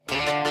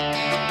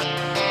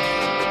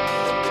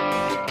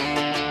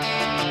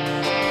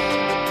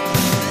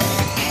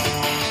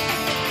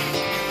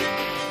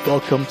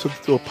Welcome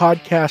to a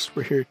podcast.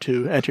 We're here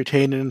to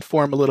entertain and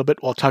inform a little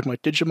bit while talking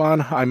about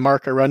Digimon. I'm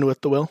Mark, I run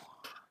with the will.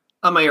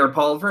 I'm A.R.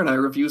 Pulver, and I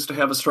refuse to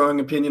have a strong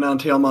opinion on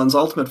Tailmon's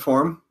ultimate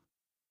form.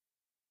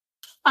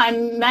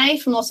 I'm May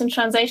from Lost in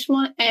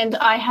Translation, and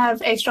I have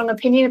a strong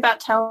opinion about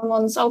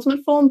Tailmon's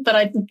ultimate form, but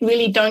I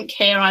really don't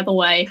care either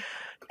way.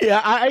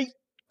 Yeah,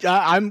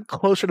 I'm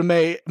closer to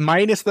May,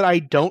 minus that I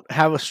don't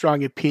have a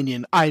strong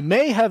opinion. I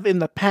may have in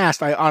the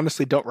past, I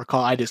honestly don't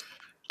recall. I just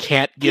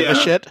can't give a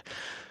shit.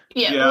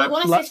 Yeah.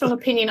 When I say strong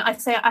opinion, I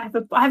say I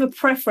have a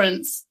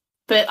preference,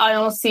 but I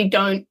honestly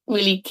don't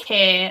really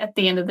care at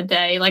the end of the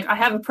day. Like, I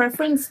have a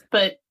preference,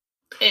 but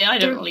I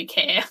don't really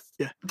care.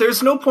 Yeah.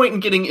 There's no point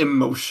in getting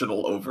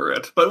emotional over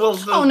it. But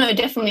oh no,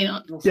 definitely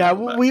not.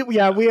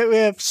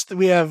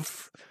 We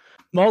have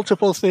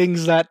multiple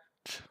things that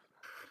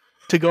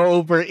to go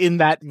over in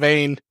that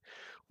vein.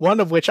 One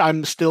of which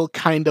I'm still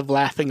kind of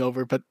laughing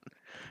over, but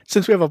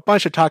since we have a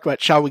bunch to talk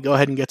about, shall we go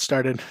ahead and get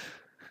started?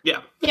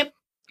 Yeah. Yep.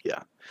 Yeah.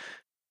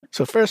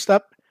 So first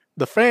up,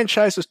 the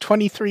franchise is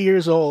 23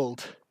 years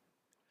old.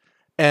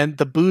 And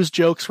the booze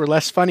jokes were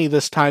less funny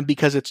this time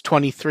because it's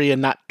 23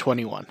 and not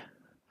 21.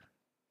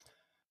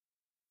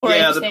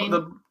 Yeah,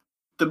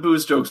 the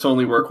booze jokes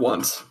only work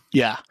once.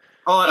 Yeah.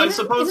 Oh, I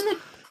suppose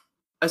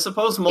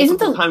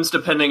multiple times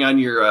depending on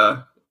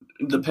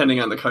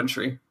the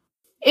country.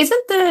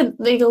 Isn't the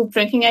legal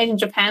drinking age in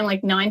Japan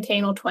like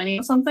 19 or 20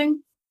 or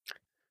something?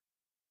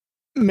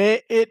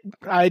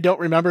 I don't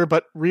remember,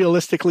 but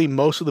realistically,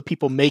 most of the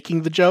people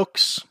making the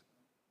jokes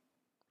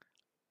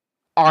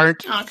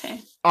aren't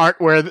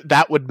where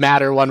that would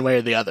matter one way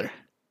or the other.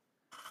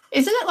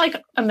 Isn't it like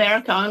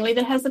America only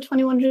that has the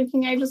 21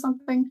 drinking age or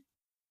something?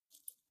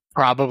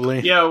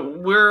 Probably. Yeah,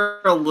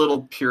 we're a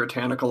little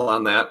puritanical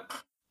on that.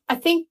 I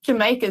think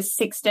Jamaica's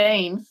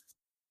 16.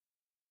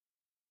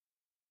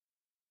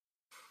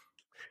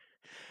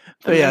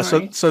 So yeah,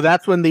 so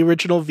that's when the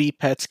original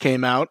V-Pets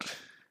came out.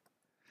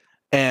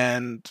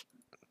 And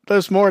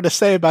there's more to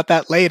say about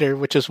that later,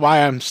 which is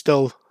why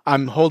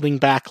I'm holding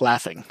back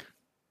laughing.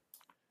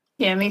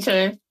 Yeah, me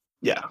too.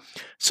 Yeah.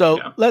 So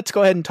let's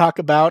go ahead and talk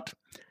about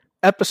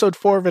episode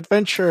 4 of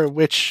Adventure,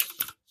 which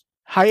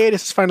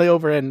hiatus is finally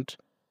over, and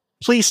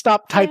please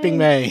stop typing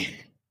May.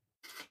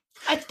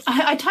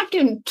 I typed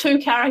in 2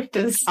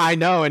 characters. I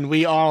know, and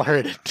we all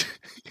heard it.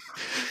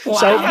 Wow,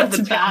 so I had that's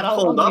the tab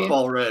pulled up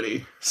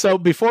already. So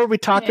before we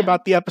talk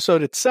about the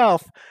episode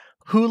itself,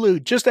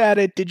 Hulu just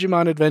added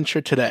Digimon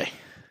Adventure today.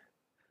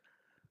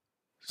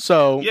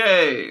 So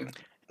yay!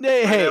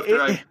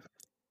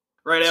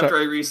 Right after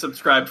I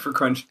resubscribed for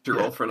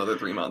Crunchyroll for another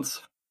 3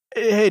 months.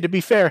 Hey, to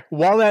be fair,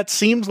 while that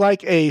seems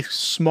like a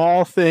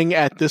small thing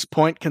at this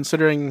point,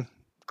 considering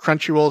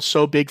Crunchyroll is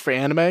so big for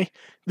anime,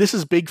 this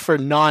is big for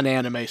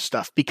non-anime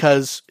stuff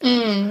because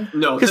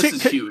no, this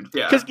is huge.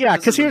 Because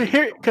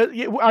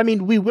I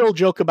mean, we will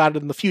joke about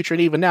it in the future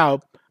and even now,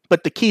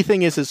 but the key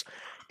thing is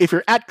if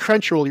you're at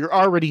Crunchyroll, you're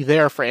already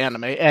there for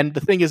anime, and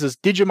the thing is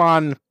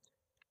Digimon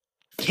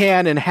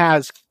can and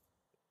has.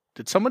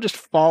 Did someone just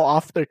fall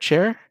off their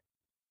chair?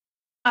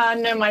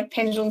 No, my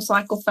pendulum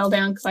cycle fell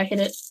down because I hit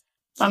it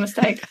by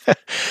mistake.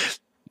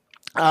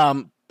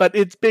 But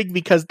it's big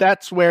because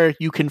that's where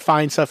you can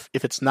find stuff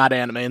if it's not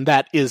anime, and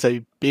that is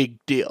a big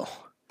deal.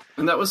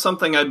 And that was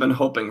something I'd been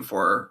hoping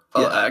for,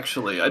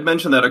 actually. I'd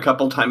mentioned that a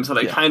couple times that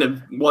I kind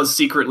of was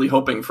secretly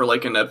hoping for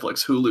like a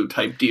Netflix Hulu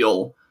type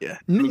deal. Yeah.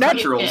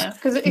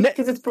 Because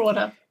it's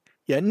broader.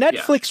 Yeah,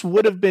 Netflix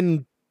would have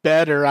been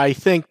better, I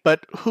think,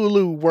 but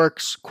Hulu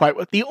works quite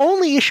well. The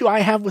only issue I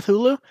have with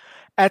Hulu,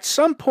 at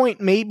some point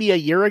maybe a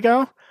year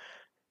ago,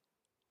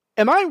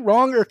 am I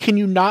wrong, or can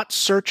you not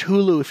search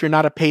Hulu if you're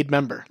not a paid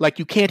member? Like,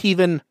 you can't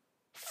even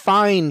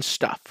find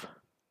stuff.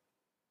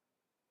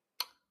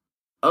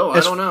 Oh,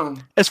 I don't know.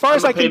 As far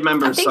as I'm a paid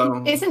member,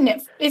 so isn't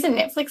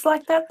Netflix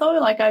like that though?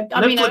 Like,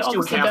 Netflix,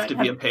 you have to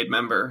be a paid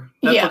member.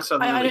 Netflix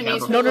I don't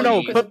need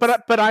No.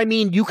 But I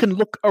mean, you can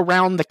look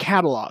around the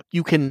catalog.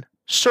 You can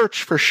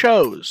search for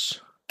shows.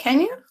 Can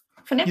you?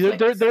 For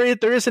Netflix?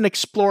 There is an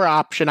explore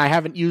option. I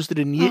haven't used it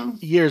in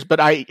years,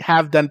 but I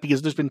have done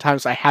because there's been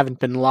times I haven't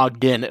been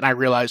logged in, and I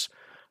realize,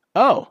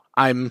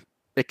 I'm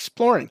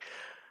exploring.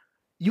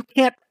 You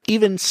can't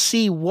even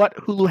see what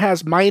Hulu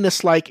has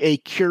minus like a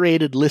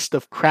curated list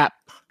of crap.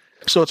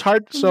 So it's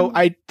hard. So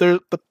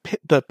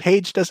the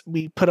page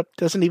we put up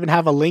doesn't even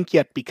have a link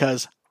yet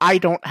because I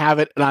don't have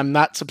it, and I'm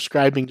not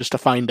subscribing just to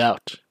find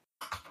out.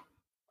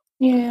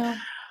 Yeah.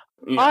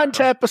 On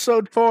to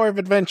episode 4 of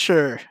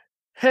Adventure.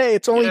 Hey,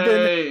 it's only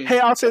been... Hey,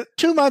 I'll say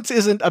 2 months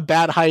isn't a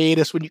bad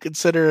hiatus when you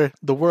consider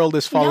the world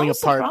is falling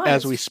apart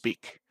as we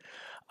speak.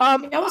 I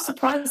was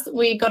surprised that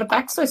we got it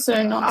back so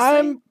soon, honestly.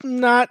 I'm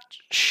not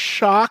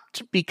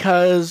shocked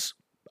because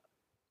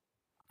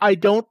I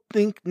don't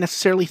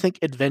necessarily think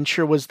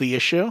Adventure was the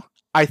issue.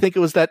 I think it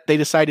was that they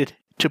decided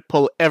to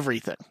pull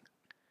everything.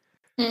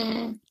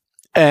 Mm.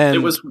 And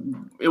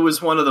it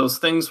was one of those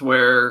things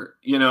where,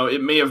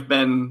 it may have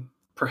been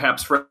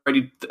perhaps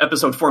ready.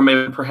 Episode 4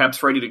 may be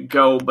perhaps ready to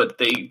go, but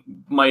they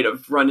might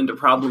have run into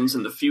problems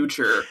in the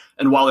future.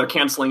 And while they're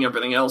canceling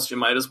everything else, you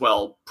might as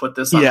well put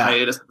this on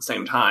hiatus at the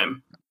same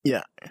time.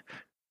 Yeah.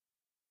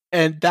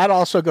 And that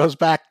also goes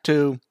back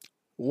to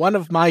one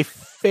of my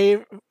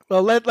favorite...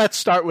 Well, let's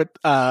start with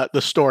the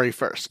story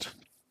first.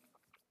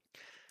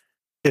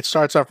 It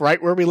starts off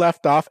right where we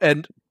left off,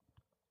 and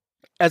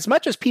as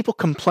much as people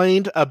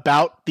complained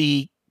about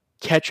the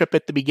catch-up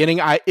at the beginning,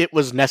 it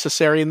was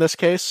necessary in this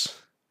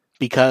case,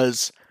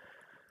 because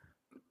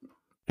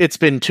it's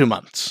been 2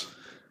 months.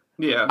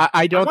 Yeah.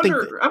 I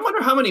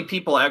wonder how many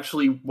people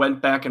actually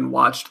went back and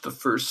watched the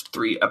first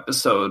 3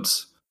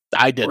 episodes.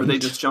 I didn't. Or they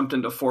just jumped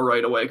into 4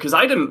 right away, because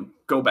I didn't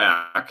go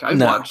back. I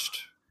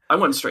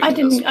went straight I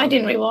didn't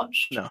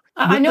rewatch. No.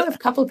 I know of a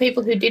couple of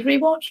people who did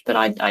rewatch, but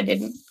I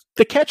didn't.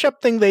 The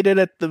catch-up thing they did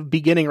at the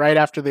beginning, right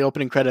after the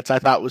opening credits, I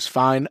thought was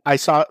fine. I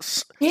saw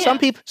some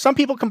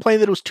people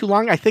complained that it was too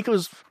long. I think it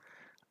was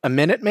a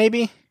minute,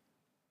 maybe.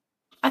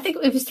 I think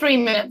it was 3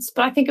 minutes,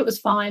 but I think it was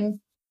fine.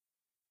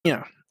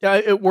 Yeah,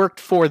 it worked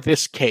for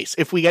this case.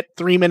 If we get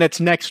 3 minutes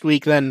next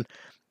week, then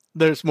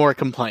there's more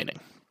complaining.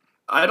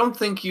 I don't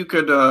think you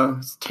could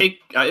I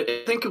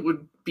think it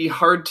would be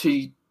hard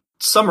to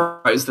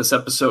summarize this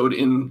episode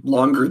in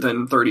longer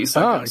than 30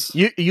 seconds.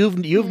 Oh,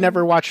 you've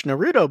never watched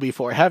Naruto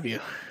before, have you?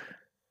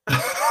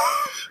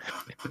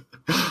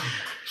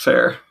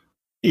 Fair.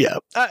 Yeah.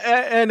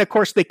 And of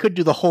course they could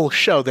do the whole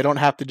show. They don't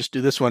have to just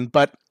do this one,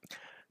 but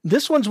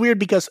this one's weird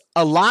because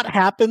a lot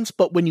happens,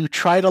 but when you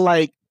try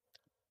to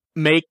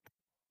make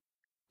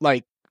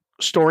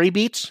story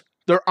beats,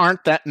 there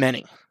aren't that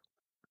many.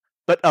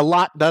 But a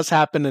lot does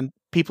happen and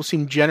people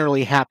seem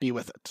generally happy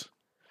with it.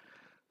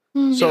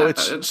 So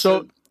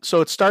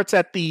it starts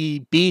at the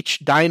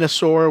beach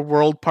dinosaur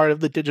world part of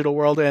the digital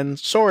world, and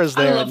Sora's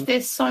there. I love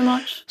this so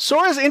much.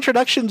 Sora's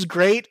introduction's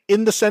great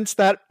in the sense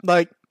that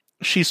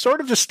she's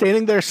sort of just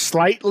standing there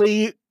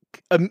slightly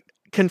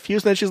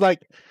confused, and then she's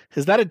like,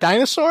 "Is that a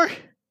dinosaur?"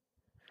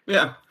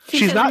 Yeah,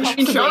 she's not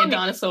a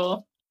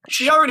dinosaur.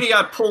 She already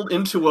got pulled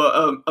into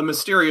a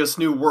mysterious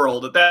new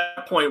world. At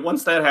that point,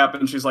 once that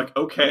happened, she's like,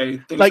 "Okay,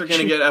 things are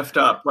going to get effed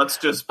up. Let's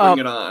just bring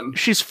it on."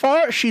 She's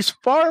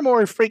far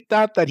more freaked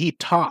out that he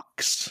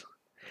talks.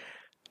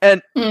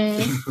 And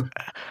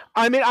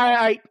I mean,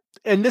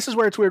 and this is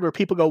where it's weird, where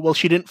people go, well,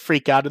 she didn't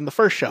freak out in the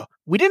first show.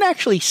 We didn't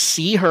actually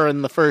see her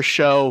in the first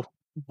show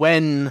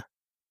when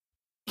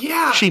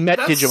she met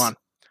Digimon.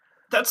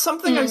 That's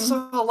something I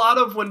saw a lot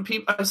of when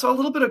I saw a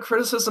little bit of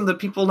criticism that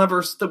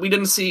that we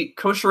didn't see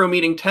Koshiro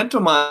meeting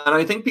Tentomon. And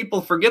I think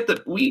people forget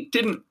that we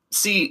didn't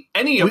see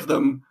any of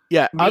them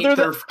meet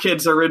their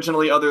kids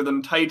originally, other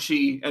than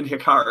Taichi and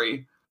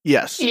Hikari.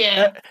 Yes.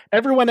 Yeah.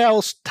 Everyone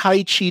else,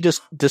 Taichi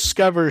just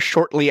discovers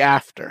shortly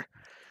after.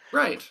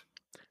 Right.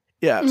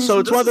 Yeah. So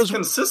it's one of those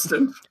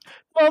consistent.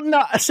 Well,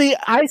 no. See,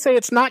 I say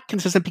it's not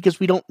consistent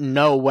because we don't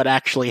know what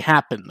actually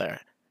happened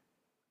there.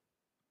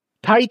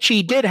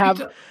 Taichi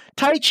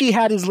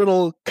had his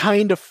little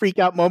kind of freak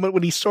out moment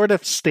when he's sort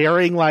of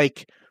staring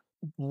like,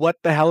 "What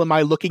the hell am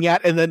I looking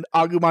at?" And then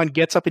Agumon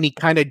gets up and he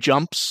kind of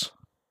jumps.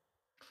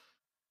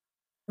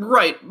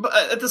 Right, but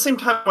at the same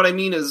time, what I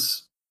mean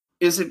is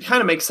it kind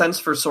of makes sense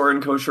for Sora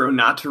and Koshiro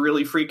not to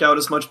really freak out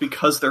as much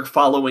because they're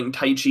following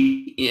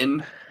Taichi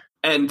in,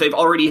 and they've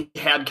already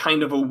had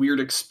kind of a weird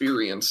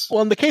experience.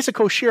 Well, in the case of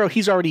Koshiro,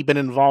 he's already been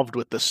involved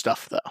with this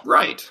stuff, though.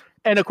 Right.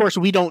 And, of course,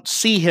 we don't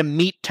see him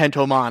meet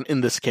Tentomon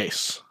in this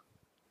case.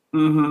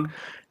 Mm-hmm.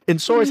 In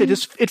Sora's,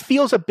 it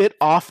feels a bit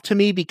off to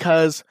me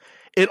because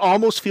it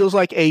almost feels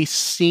like a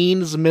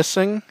scene's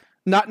missing.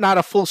 Not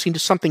a full scene,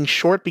 just something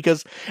short,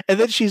 and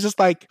then she's just,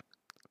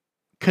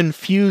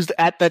 confused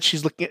at that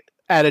she's looking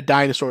at a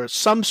dinosaur.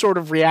 Some sort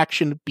of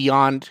reaction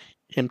beyond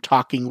him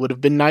talking would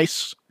have been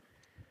nice.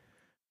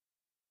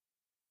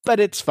 But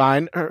it's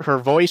fine. Her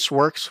voice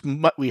works.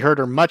 We heard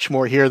her much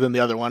more here than the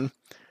other one.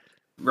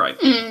 Right.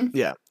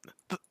 Yeah.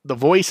 The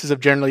voices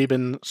have generally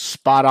been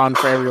spot on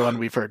for everyone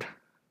we've heard.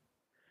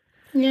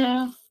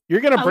 Yeah.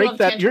 You're gonna break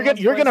that. You're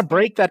gonna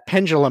break that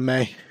pendulum,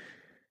 May.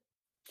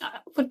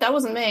 But that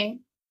wasn't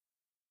me.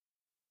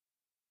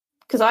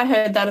 Because I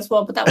heard that as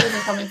well, but that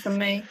wasn't coming from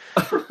me.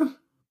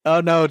 Oh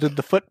no! Did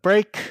the foot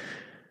break?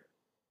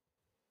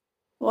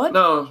 What?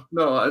 No.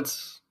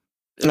 If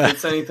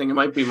it's anything, it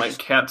might be my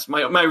cat's.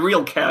 My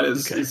real cat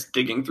is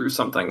digging through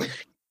something.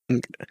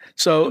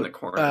 So in the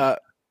corner.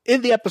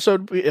 In the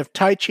episode, we have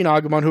Taichi and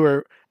Agumon, who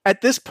are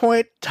at this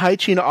point,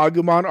 Taichi and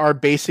Agumon are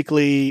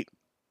basically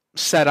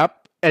set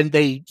up, and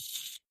they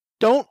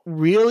don't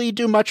really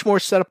do much more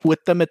setup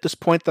with them at this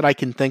point that I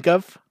can think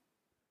of.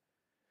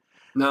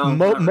 No,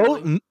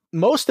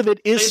 most of it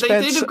is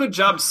spent. They do a good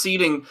job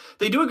seeding.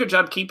 They do a good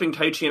job keeping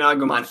Taichi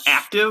and Agumon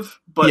active,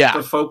 but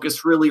the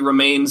focus really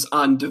remains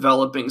on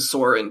developing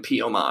Sora and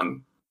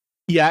Piyomon.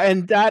 Yeah,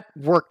 and that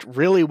worked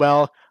really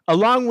well,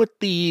 along with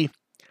the...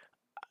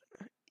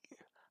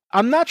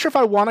 I'm not sure if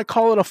I want to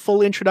call it a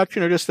full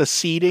introduction or just a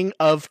seeding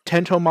of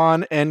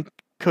Tentomon and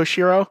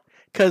Koshiro,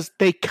 because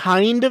they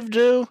kind of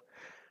do.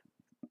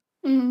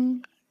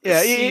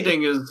 Yeah,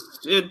 seeding is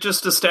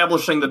just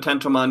establishing the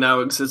Tentomon now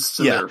exists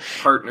in their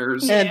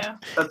partners. And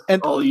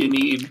that's all you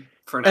need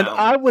for now. And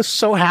I was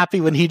so happy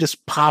when he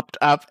just popped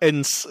up,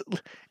 and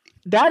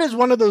that is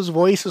one of those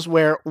voices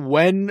where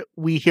when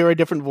we hear a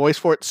different voice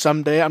for it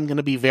someday, I'm going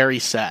to be very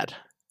sad.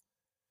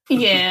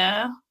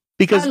 Yeah.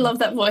 Because I love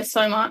that voice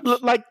so much.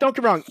 Like, don't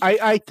get me wrong,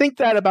 I think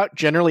that about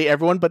generally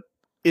everyone, but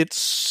it's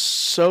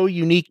so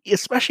unique,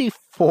 especially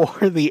for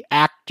the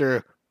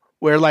actor,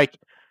 where, like,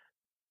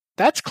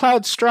 that's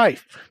Cloud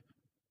Strife.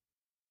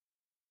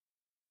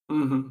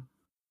 Mm-hmm.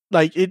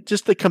 Like, it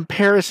just, the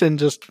comparison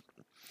just...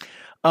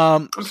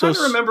 I'm trying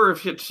to remember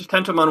if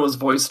Tentomon was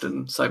voiced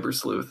in Cyber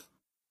Sleuth.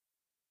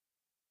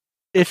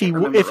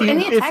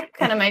 Any attack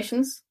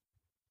animations?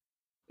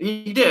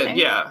 He did,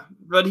 yeah.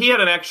 But he had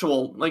an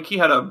actual, like,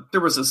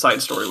 there was a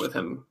side story with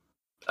him.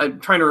 I'm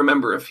trying to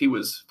remember if he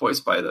was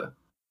voiced by the...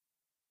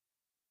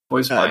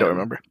 I don't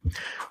remember.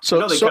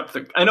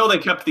 I know they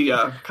kept the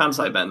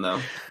Kansai Ben, though.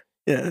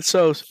 Yeah,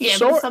 so... Yeah,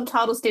 but the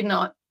subtitles did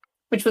not,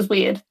 which was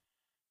weird.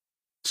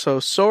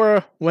 So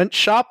Sora went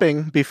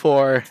shopping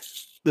before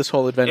this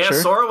whole adventure.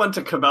 Yeah, Sora went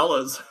to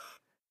Cabela's.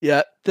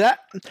 Yeah,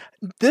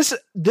 this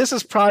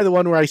is probably the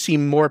one where I see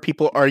more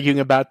people arguing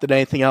about than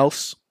anything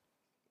else.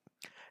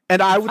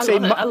 And I would say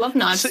I love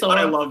Knives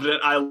Sora. I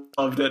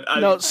loved it.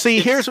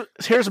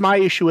 Here's my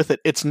issue with it.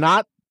 It's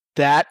not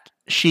that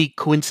she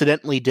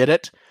coincidentally did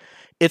it.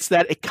 It's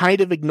that it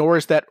kind of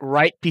ignores that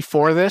right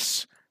before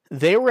this,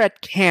 they were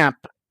at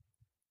camp,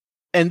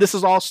 and this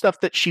is all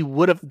stuff that she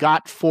would have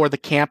got for the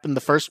camp in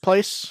the first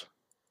place.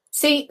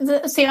 See,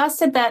 I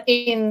said that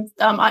in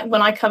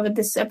when I covered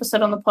this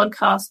episode on the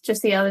podcast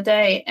just the other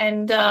day,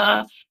 and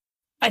I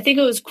think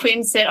it was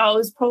Quinn said, "Oh, it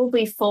was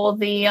probably for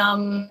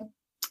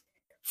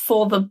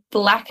the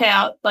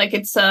blackout, like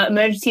it's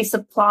emergency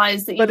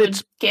supplies that you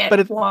would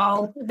get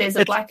while there's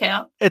a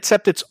blackout."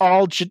 Except it's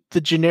all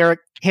the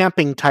generic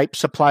camping type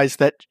supplies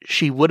that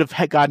she would have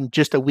gotten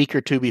just a week or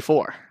two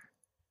before.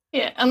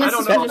 Yeah, unless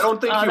I don't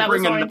think you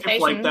bring a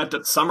knife like that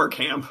to summer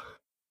camp.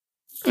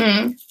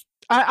 Mm.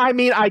 I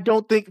mean, I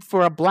don't think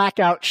for a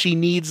blackout she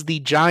needs the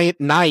giant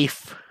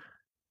knife.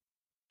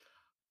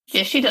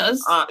 Yeah, she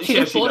does. She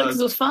just bought it because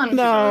it was fun.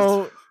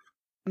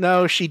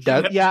 No, she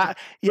does. Yeah.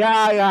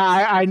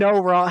 I know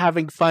we're all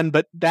having fun,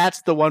 but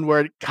that's the one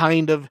where it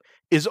kind of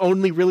is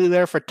only really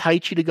there for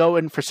Taichi to go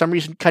and for some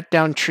reason cut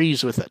down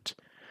trees with it.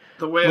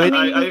 The way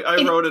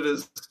I wrote it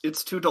is,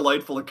 it's too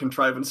delightful a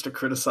contrivance to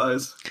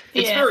criticize.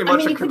 It's very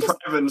much a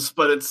contrivance,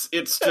 but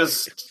it's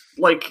just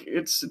like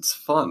it's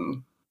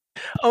fun.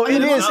 Oh,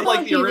 it is. It's not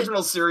like the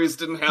original series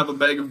didn't have a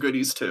bag of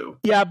goodies too.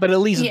 Yeah, but at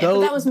least but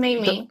that was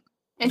Mimi,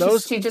 and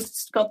she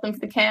just got them for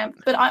the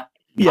camp. But I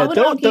would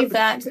argue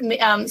that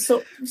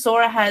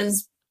Sora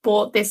has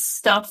bought this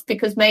stuff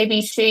because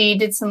maybe she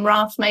did some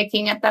raft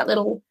making at that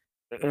little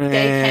day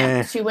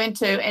camp she went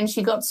to, and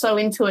she got so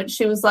into it,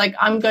 she was like,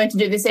 I'm going to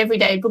do this every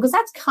day, because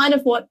that's kind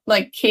of what,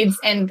 like, kids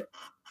and,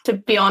 to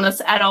be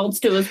honest, adults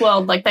do as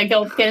well. Like, they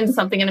get into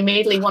something and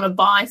immediately want to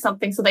buy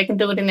something so they can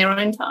do it in their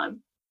own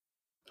time.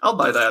 I'll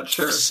buy that,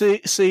 sure.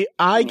 See,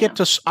 I get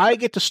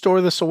to store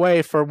this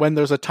away for when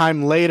there's a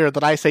time later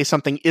that I say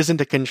something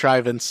isn't a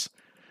contrivance,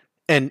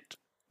 and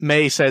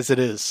May says it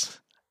is.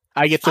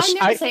 I never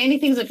say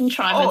anything's a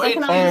contrivance. I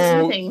can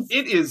understand things.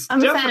 It is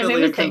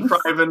definitely a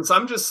contrivance.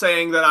 I'm just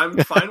saying that I'm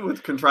fine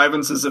with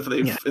contrivances if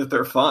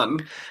they're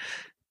fun.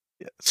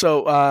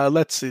 So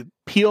let's see.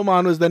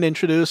 Piyomon was then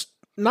introduced.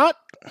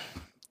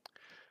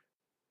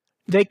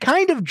 They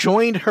kind of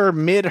joined her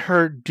mid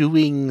her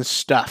doing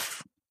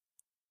stuff,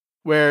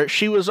 where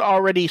she was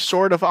already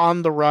sort of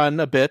on the run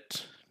a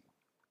bit.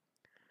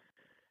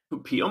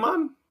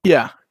 Piyomon?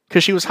 Yeah,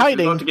 because she was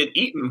hiding. About to get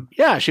eaten.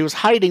 Yeah, she was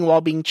hiding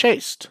while being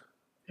chased.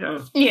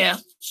 Yeah.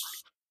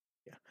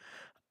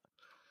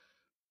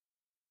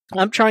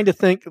 I'm trying to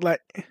think,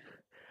 like,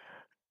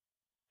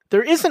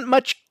 there isn't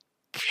much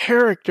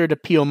character to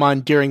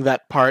Piyomon during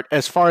that part,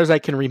 as far as I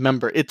can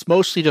remember. It's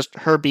mostly just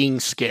her being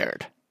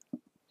scared.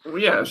 Well,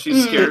 yeah,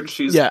 she's scared.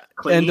 She's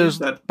clingy,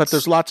 but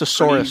there's lots of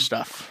Sora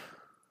stuff.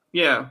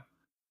 Yeah,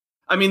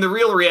 I mean, the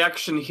real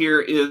reaction here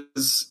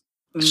is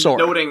Sora.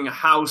 Noting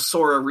how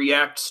Sora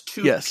reacts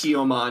to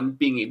Piyomon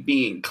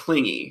being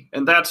clingy,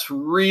 and that's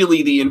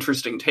really the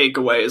interesting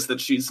takeaway, is that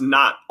she's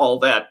not all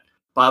that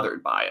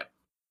bothered by it.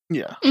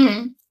 Yeah.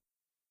 Mm-hmm.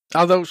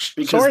 Although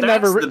Sora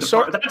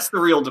that's the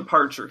real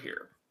departure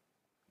here.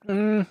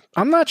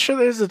 I'm not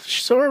sure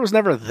Sora was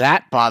never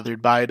that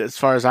bothered by it, as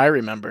far as I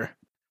remember.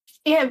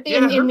 Yeah,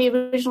 in the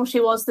original she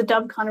was. The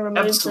dub kind of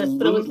removes it,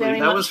 but it was very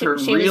much she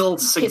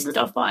was pissed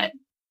off by it.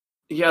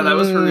 Yeah, that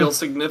was her real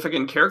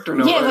significant character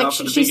note off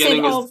at the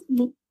beginning.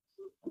 Said,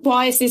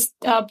 why is this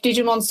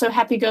Digimon so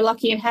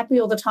happy-go-lucky and happy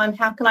all the time?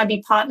 How can I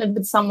be partnered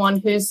with someone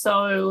who's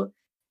so...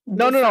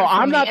 No.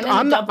 I'm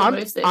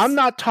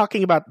not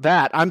talking about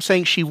that. I'm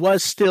saying she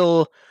was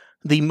still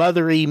the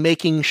mothery,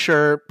 making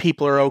sure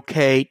people are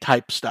okay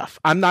type stuff.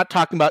 I'm not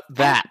talking about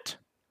that.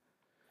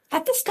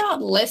 At the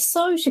start, less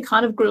so. She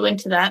kind of grew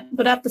into that.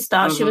 But at the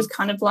start, she was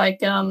kind of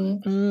like a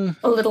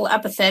little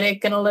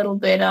apathetic and a little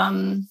bit...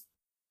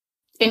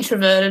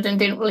 introverted and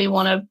didn't really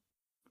want to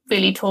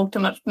really talk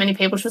to many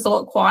people. She was a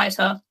lot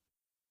quieter.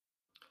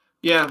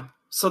 Yeah,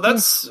 so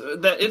that's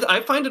that.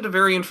 I find it a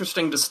very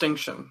interesting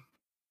distinction.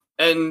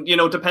 And,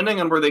 depending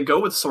on where they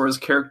go with Sora's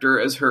character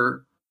as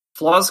her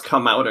flaws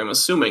come out, I'm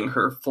assuming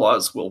her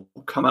flaws will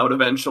come out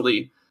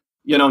eventually,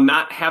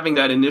 not having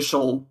that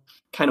initial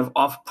kind of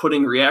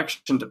off-putting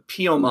reaction to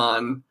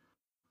Piyomon,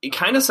 it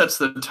kind of sets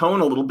the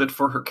tone a little bit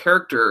for her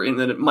character in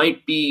that it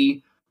might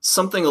be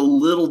something a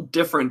little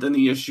different than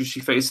the issue she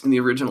faced in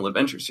the original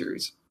Adventure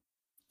series.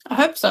 I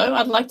hope so.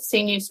 I'd like to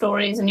see new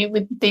stories and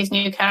with these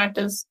new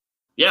characters.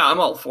 Yeah,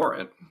 I'm all for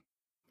it.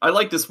 I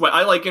like this.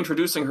 I like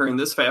introducing her in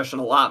this fashion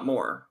a lot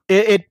more.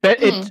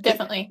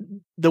 Definitely.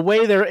 The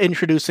way they're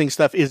introducing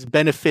stuff is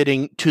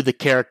benefiting to the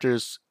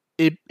characters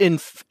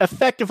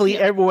effectively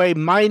every way,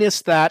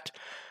 minus that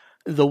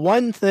the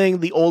one thing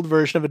the old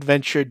version of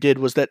Adventure did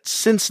was that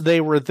since they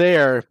were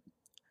there,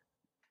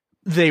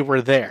 they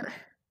were there.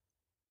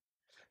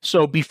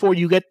 So before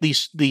you get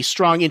the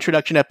strong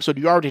introduction episode,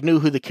 you already knew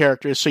who the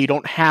character is, so you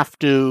don't have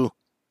to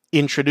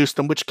introduce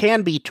them, which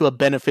can be to a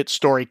benefit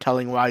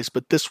storytelling-wise,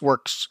 but this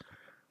works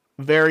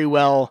very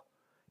well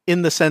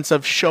in the sense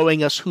of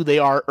showing us who they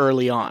are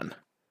early on.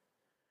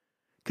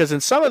 Because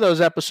in some of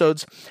those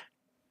episodes,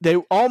 they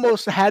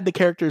almost had the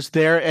characters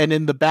there and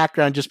in the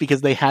background just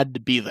because they had to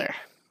be there.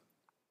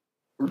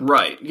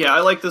 Right. Yeah,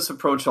 I like this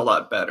approach a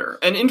lot better.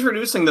 And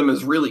introducing them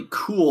is really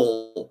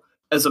cool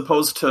as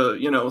opposed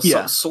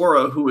to,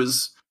 Sora, who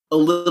is a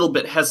little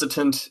bit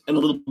hesitant and a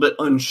little bit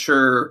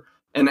unsure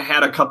and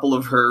had a couple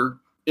of her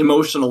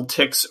emotional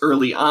tics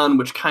early on,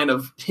 which kind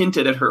of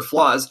hinted at her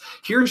flaws.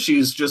 Here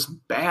she's just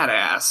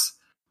badass.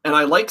 And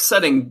I like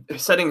setting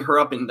her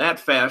up in that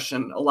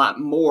fashion a lot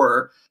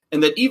more.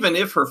 And that even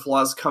if her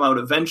flaws come out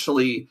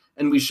eventually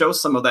and we show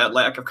some of that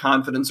lack of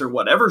confidence or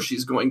whatever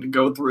she's going to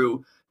go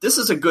through, this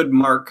is a good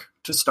mark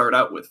to start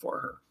out with for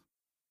her.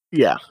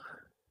 Yeah.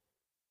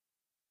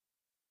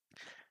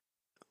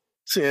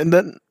 See, and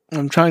then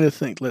I'm trying to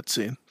think. Let's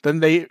see. Then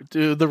they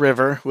do the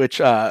river, which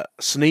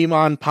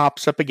Sneemon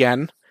pops up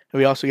again. And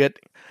we also get,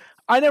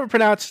 I never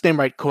pronounced his name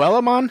right,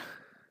 Coelamon?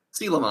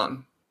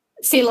 Sealamon.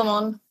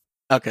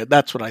 Okay,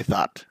 that's what I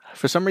thought.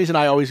 For some reason,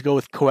 I always go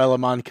with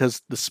Coelamon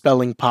because the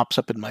spelling pops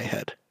up in my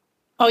head.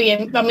 Oh,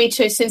 yeah, me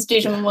too. Since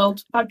Digimon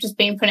World, I've just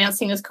been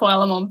pronouncing as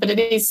Coelamon, but it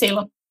is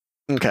Sealamon.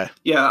 Okay.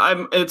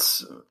 Yeah,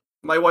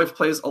 my wife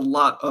plays a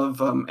lot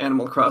of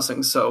Animal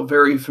Crossing, so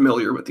very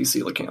familiar with the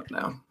Coelacanth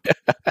now.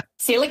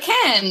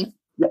 Coelacanth!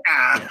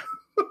 Yeah!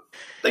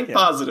 Think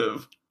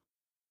positive.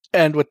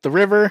 And with the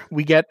river,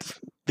 we get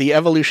the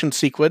evolution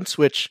sequence,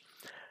 which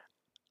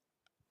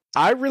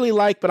I really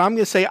like, but I'm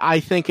going to say I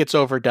think it's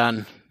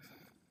overdone.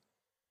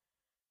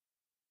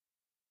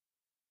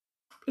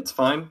 It's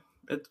fine.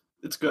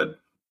 It's good.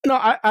 No,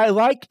 I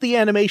liked the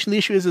animation. The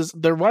issue is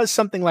there was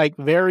something like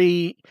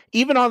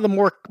even on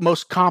the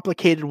most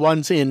complicated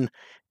ones in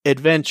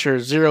Adventure,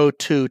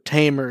 0-2,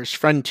 Tamers,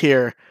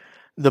 Frontier,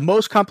 the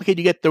most complicated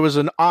you get, there was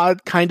an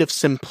odd kind of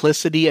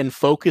simplicity and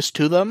focus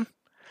to them.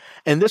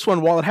 And this one,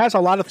 while it has a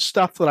lot of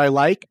stuff that I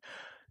like,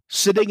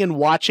 sitting and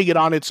watching it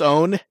on its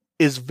own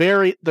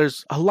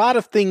there's a lot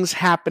of things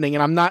happening,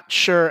 and I'm not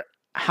sure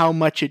how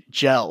much it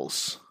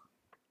gels.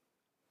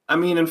 I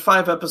mean, in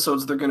 5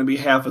 episodes, they're going to be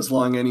half as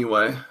long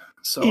anyway.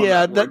 So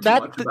yeah,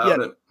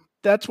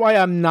 that's why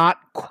I'm not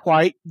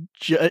quite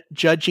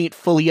judging it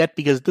fully yet,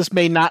 because this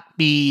may not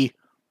be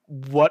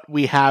what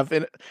we have.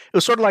 And it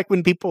was sort of like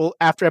when people,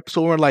 after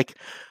episode 1, were like,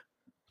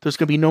 there's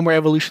going to be no more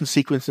evolution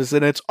sequences,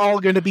 and it's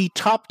all going to be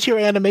top-tier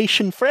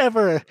animation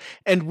forever.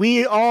 And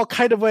we all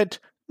kind of went,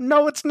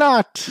 no, it's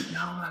not.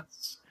 No,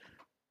 it's...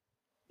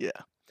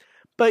 Yeah.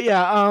 But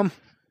yeah,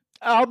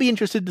 I'll be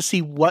interested to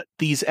see what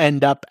these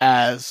end up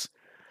as.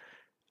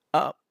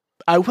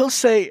 I will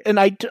say, and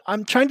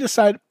I'm trying to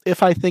decide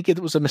if I think it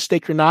was a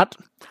mistake or not,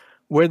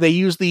 where they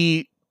use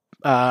the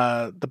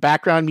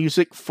background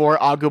music for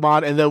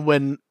Agumon, and then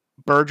when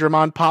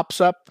Birdramon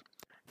pops up,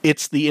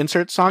 it's the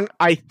insert song.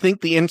 I think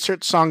the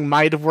insert song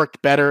might have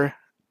worked better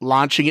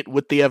launching it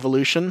with the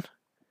evolution.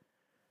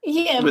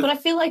 Yeah, but I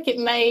feel like it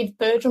made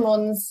the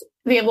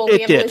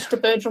evolution to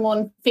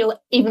Birdramon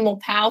feel even more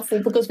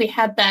powerful because we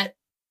had that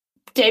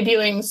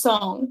debuting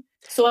song.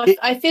 So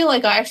I feel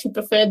like I actually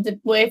preferred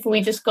wherever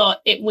we just got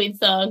it with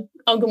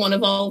Agumon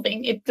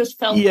evolving. It just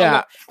felt,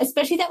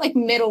 especially that like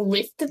metal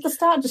riff at the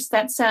start. Just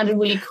that sounded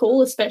really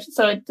cool. Especially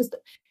so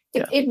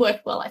it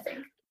worked well. I think.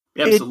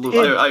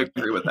 Absolutely, I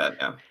agree with that.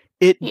 Yeah,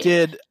 it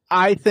did.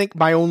 I think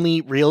my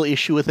only real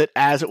issue with it,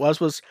 as it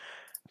was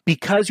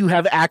because you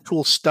have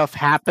actual stuff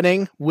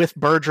happening with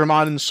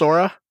Birdramon and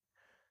Sora.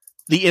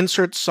 The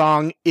insert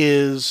song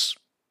is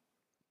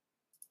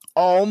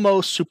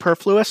almost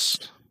superfluous.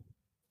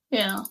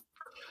 Yeah.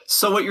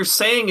 So what you're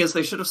saying is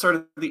they should have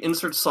started the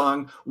insert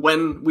song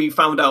when we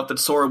found out that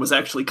Sora was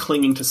actually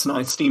clinging to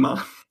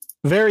Sneemon.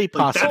 Very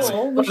possible. That's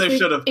when they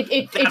should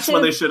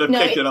have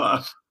kicked it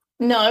off.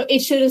 No, it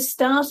should have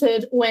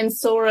started when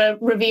Sora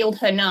revealed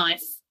her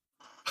knife.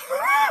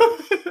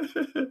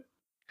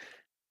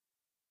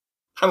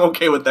 I'm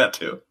okay with that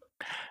too.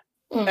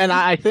 And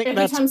I think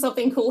every time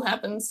something cool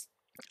happens.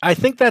 I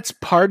think that's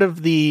part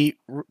of the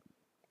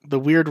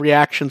weird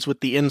reactions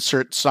with the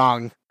insert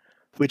song,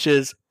 which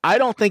is I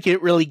don't think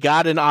it really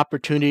got an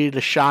opportunity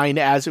to shine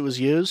as it was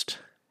used.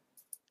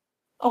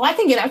 Oh, I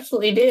think it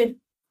absolutely did.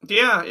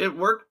 Yeah, it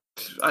worked.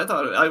 I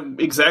thought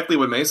exactly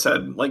what May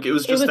said. Like it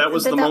was that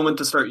was the moment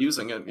to start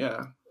using it.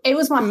 Yeah. It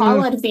was my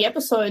highlight of the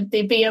episode.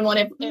 The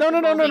BM1.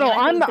 No.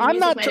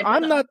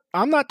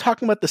 I'm not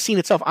talking about the scene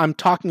itself. I'm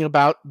talking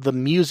about the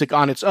music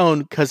on its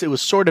own because it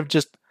was sort of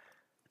just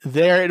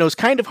there, and it was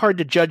kind of hard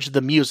to judge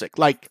the music.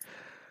 Like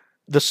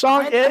the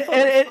song,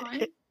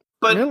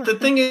 but really? The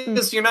thing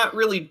is,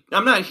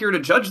 I'm not here to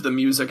judge the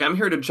music. I'm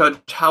here to judge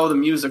how the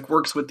music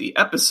works with the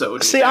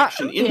episode, the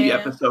action in the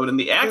episode, and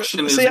the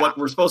action is what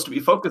we're supposed to be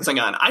focusing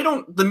on.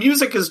 The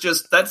music is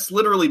that's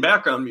literally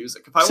background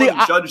music. If I want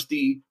to judge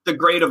the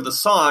grade of the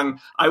song,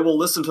 I will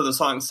listen to the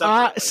song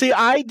separately.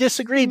 I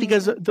disagree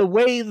because the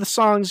way the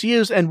song's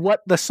used and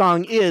what the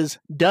song is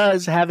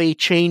does have a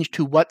change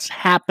to what's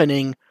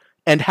happening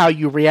and how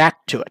you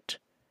react to it.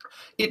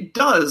 It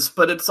does,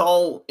 but it's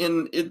all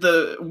in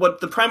what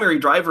the primary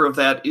driver of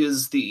that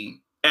is the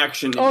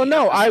action. Oh,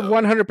 no, I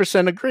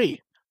 100% agree.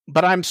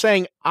 But I'm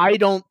saying I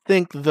don't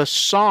think the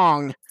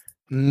song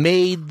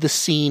made the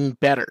scene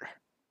better,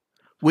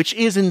 which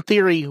is in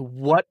theory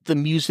what the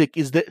music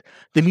is. The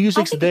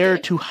music's there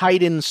to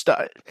heighten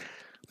stuff.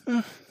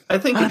 I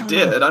think it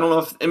did. I don't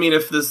know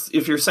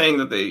if you're saying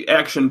that the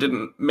action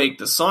didn't make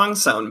the song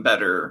sound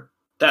better,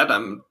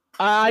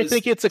 I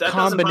think it's a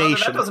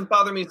combination. That doesn't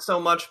bother me so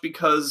much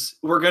because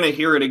we're going to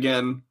hear it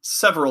again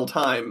several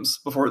times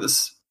before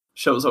this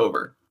show's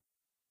over.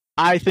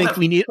 I think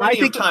we need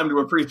time to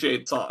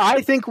appreciate songs.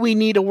 I think we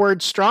need a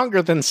word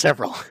stronger than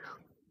several.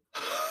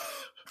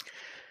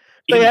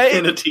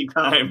 Infinity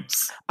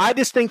times. I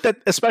just think that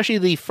especially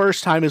the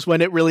first time is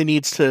when it really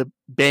needs to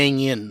bang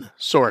in,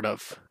 sort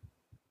of.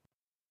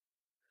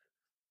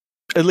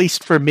 At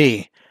least for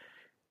me.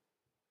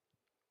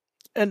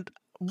 And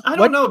I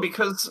don't know,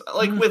 because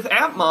with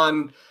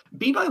Atmon,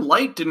 Be My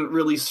Light didn't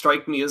really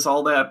strike me as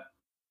all that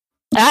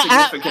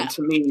significant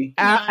to me.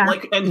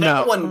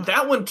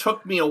 That one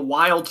took me a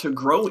while to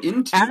grow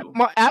into.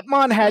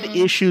 Atmon had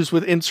issues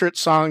with insert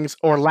songs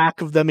or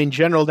lack of them in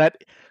general,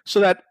 so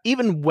that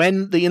even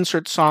when the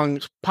insert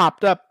songs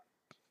popped up,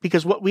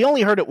 because we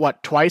only heard it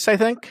twice, I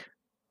think.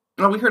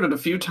 No, we heard it a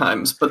few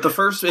times, but the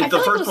first one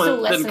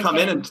didn't come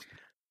in and.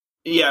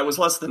 Yeah, it was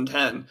less than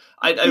 10.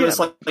 It was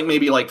like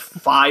maybe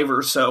 5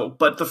 or so.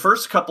 But the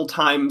first couple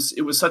times,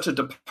 it was such a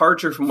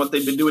departure from what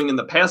they'd been doing in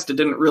the past. It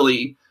didn't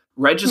really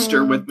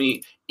register with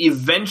me.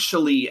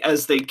 Eventually,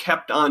 as they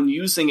kept on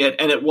using it,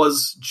 and it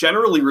was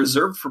generally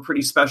reserved for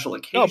pretty special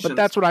occasions. No, but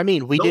that's what I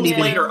mean. We didn't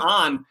even later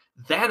on.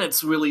 Then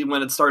it's really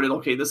when it started.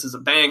 Okay, this is a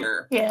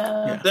banger.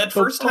 Yeah. That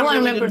first time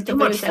really didn't do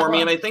much for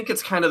me, and I think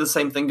it's kind of the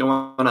same thing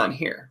going on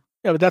here.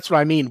 Yeah, but that's what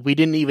I mean. We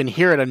didn't even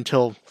hear it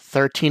until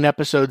 13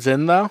 episodes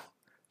in, though.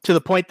 To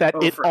the point that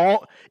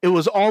it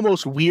was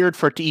almost weird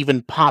for it to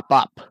even pop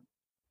up.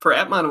 For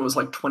Atmon, it was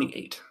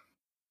 28.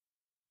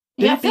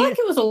 Yeah, I feel like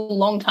it was a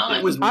long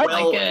time. It was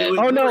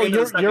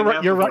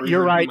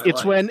you're right.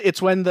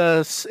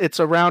 It's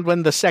around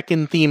when the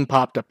second theme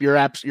popped up. You're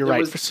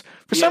right.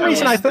 For some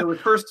reason, I thought it was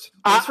first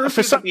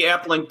the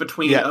app link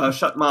between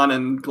Shutmon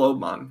and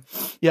Globemon.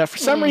 Yeah, for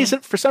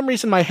some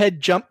reason, my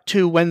head jumped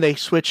to when they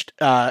switched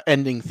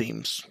ending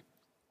themes.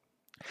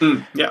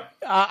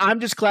 I'm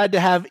just glad to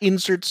have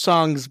insert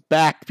songs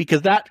back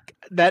because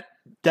that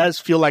does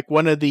feel like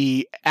one of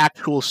the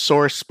actual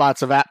sore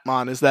spots of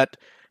Atmon is that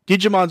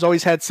Digimon's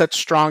always had such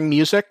strong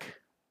music.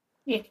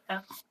 Yeah.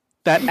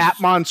 That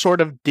Atmon sort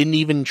of didn't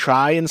even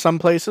try in some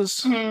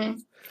places. Mm-hmm.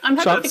 I'm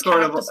happy with the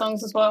character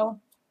songs as well.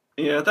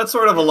 Yeah, that's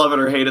sort of a love it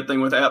or hate it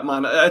thing with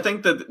Atmon. I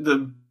think that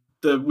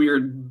the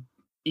weird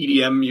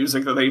EDM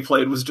music that they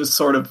played was just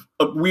sort of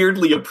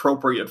weirdly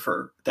appropriate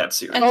for that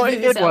series. And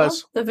it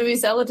was. The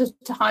Vuvuzela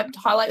to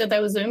highlight that they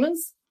were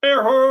Zoomers.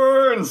 Air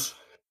horns!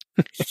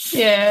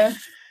 Yeah.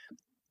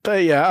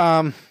 But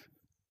yeah,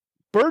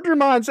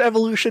 Bergermon's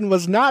evolution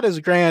was not as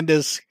grand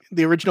as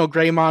the original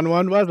Greymon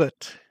one, was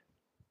it?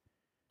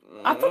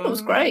 I thought it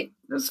was great.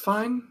 It's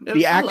fine.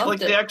 The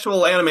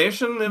actual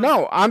animation?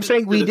 No, I'm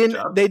saying we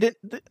didn't... They did.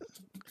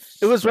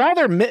 It was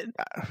rather...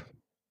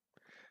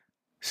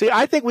 See,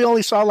 I think we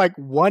only saw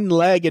one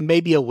leg and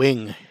maybe a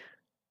wing.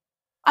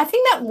 I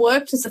think that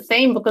worked as a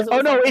theme because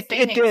it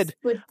did.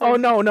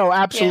 No,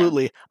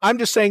 absolutely. Yeah. I'm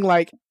just saying,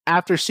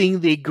 after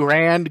seeing the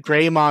grand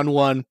Greymon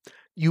one,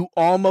 you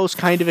almost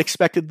kind of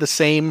expected the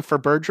same for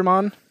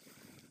Bergermon.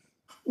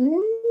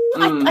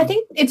 I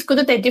think it's good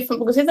that they're different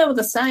because if they were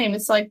the same,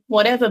 it's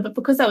whatever. But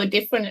because they were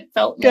different, it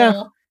felt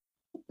more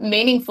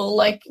meaningful.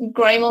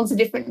 Greymon's a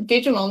different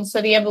Digimon, so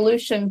the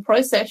evolution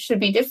process should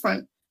be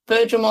different.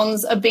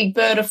 Bergermon's a big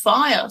bird of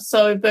fire,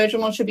 so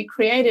Bergermon should be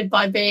created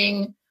by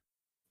being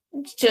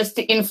just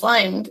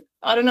inflamed.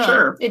 I don't know.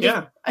 Sure.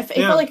 I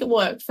felt like it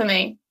worked for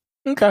me.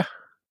 Okay.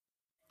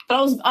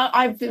 But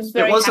I was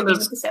very happy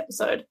with this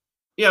episode.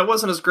 Yeah, it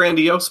wasn't as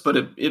grandiose, but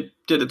it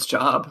did its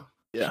job.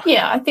 Yeah.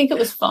 Yeah, I think it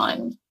was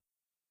fine.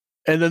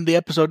 And then the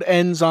episode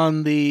ends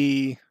on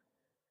them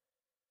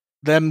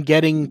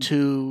getting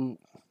to...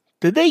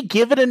 Did they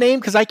give it a name?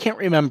 Because I can't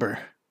remember.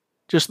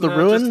 Just the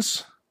ruins?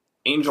 Just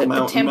Angel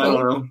Mountain, I don't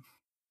know.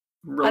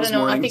 I don't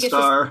know, I think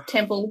Star. It's just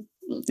temple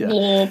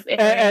lore.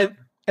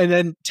 And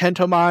then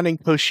Tentomon and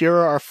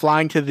Koshiro are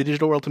flying to the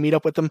digital world to meet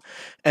up with them,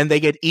 and they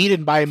get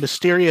eaten by a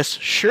mysterious,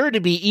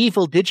 sure-to-be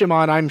evil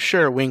Digimon, I'm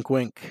sure, wink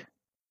wink.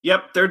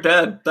 Yep, they're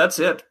dead. That's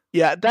it.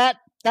 Yeah,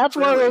 that's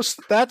really? One of those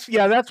that's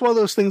one of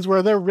those things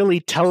where they're really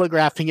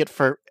telegraphing it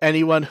for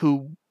anyone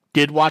who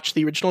did watch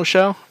the original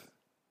show.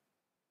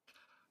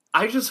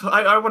 I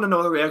want to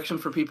know the reaction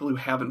for people who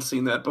haven't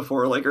seen that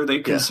before. Like, are they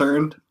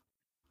concerned?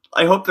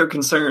 I hope they're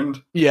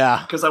concerned.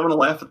 Yeah. Because I want to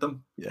laugh at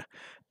them. Yeah.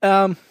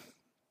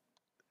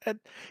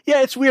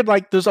 Yeah, it's weird.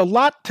 Like, there's a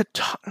lot to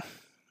talk.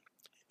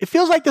 It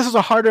feels like this is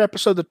a harder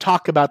episode to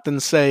talk about than,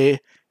 say,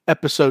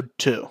 episode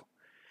 2.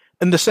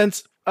 In the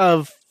sense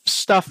of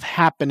stuff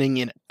happening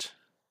in it.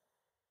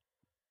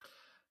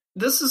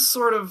 This is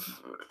sort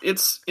of...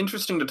 It's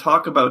interesting to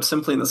talk about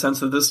simply in the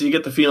sense that you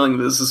get the feeling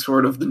that this is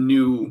sort of the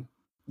new...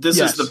 This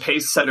is the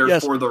pace setter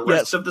for the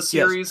rest of the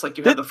series. Yes. Like,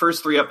 you had the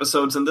first 3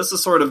 episodes, and this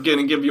is sort of going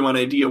to give you an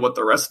idea what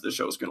the rest of the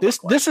show is going to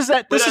look like. I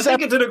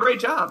think it did a great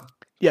job.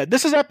 Yeah,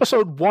 this is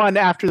episode 1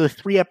 after the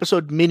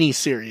 3-episode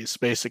mini-series,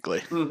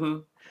 basically. Mm-hmm.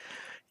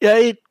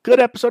 Yeah,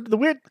 good episode.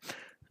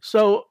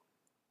 So,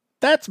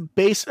 that's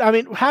I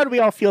mean, how do we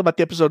all feel about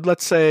the episode?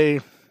 Let's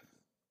say,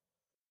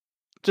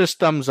 just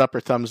thumbs up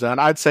or thumbs down.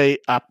 I'd say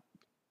up.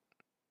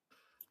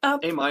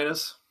 Up. A-.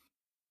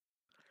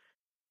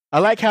 I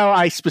like how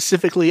I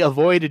specifically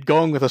avoided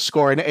going with a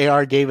score, and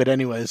AR gave it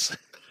anyways.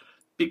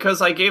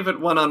 Because I gave it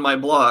 1 on my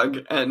blog,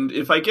 and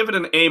if I give it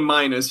an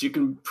A-, you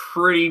can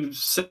pretty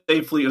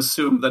safely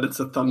assume that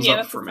it's a thumbs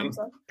up for me.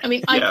 I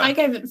mean, I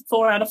gave it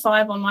 4 out of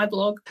 5 on my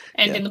blog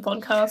and in the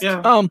podcast.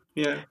 Yeah.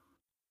 Yeah.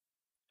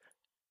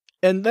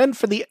 And then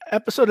for the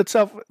episode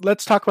itself,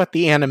 let's talk about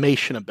the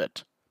animation a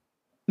bit.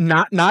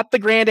 Not the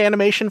grand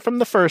animation from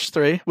the first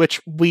 3,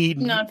 which we...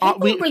 No, people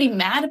were really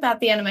mad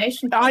about the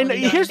animation. I know.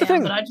 Here's the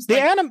thing.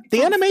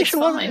 The animation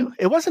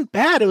wasn't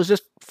bad. It was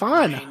just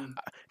fun.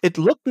 It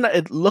looked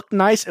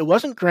nice. It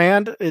wasn't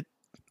grand.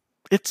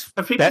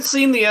 Have people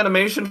seen the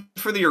animation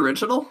for the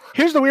original?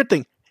 Here's the weird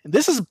thing.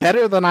 This is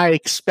better than I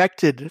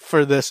expected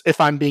for this, if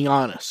I'm being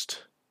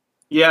honest.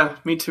 Yeah,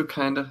 me too,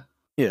 kind of.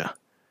 Yeah.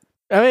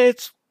 I mean,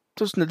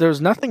 there's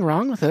nothing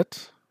wrong with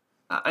it.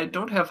 I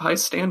don't have high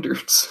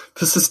standards.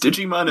 This is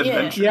Digimon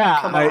Adventure. Yeah,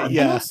 come on.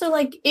 And also,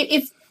 like,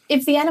 if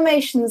the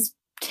animation's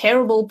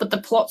terrible but the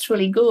plot's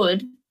really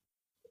good,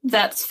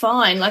 that's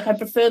fine. Like, I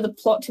prefer the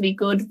plot to be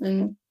good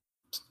than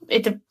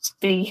it to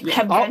be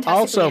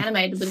fantastically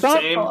animated with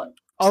a plot.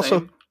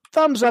 Also,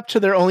 thumbs up to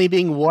there only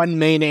being one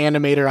main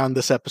animator on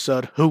this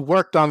episode who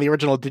worked on the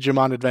original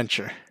Digimon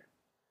Adventure.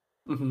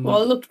 Mm-hmm.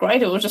 Well, it looked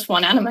great. It was just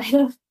one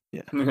animator.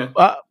 Yeah.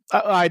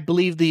 I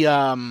believe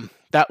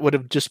that would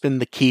have just been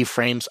the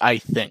keyframes, I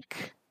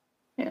think.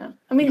 Yeah,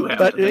 I mean,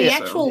 but the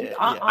actual.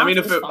 I mean,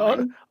 if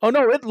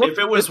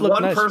it was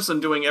one nice. person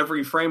doing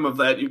every frame of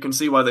that, you can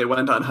see why they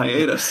went on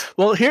hiatus.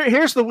 Well,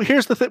 here's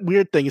the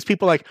weird thing: is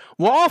people are like,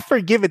 well, I'll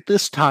forgive it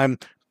this time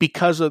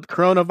because of the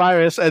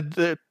coronavirus and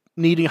the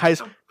needing high.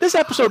 This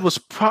episode was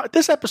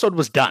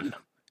done.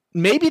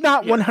 Maybe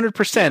not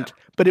 100%,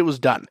 but it was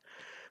done.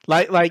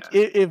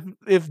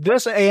 If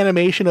this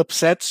animation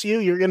upsets you,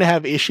 you're going to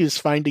have issues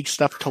finding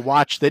stuff to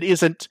watch that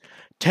isn't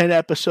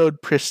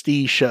 10-episode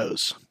prestige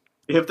shows.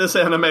 If this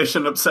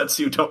animation upsets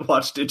you, don't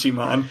watch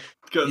Digimon.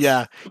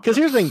 Because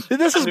here's the thing: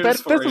 this is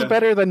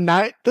better than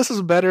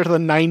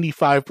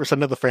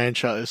 95% of the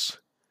franchise.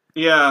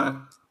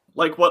 Yeah,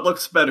 like what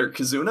looks better,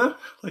 Kizuna?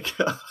 Like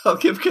I'll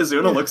give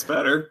Kizuna looks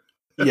better.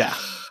 Yeah,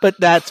 but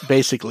that's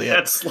basically it.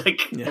 That's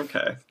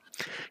okay.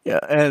 Yeah,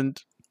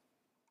 and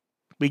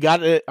we got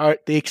the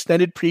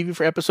extended preview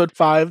for episode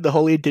 5, The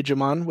Holy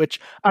Digimon, which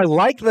I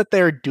like that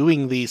they're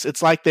doing these.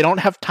 It's like they don't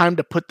have time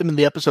to put them in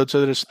the episode, so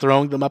they're just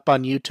throwing them up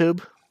on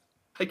YouTube.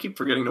 I keep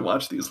forgetting to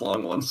watch these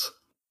long ones.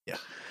 Yeah.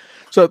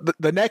 So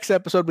the next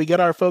episode, we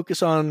get our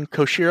focus on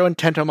Koshiro and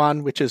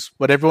Tentomon, which is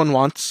what everyone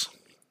wants.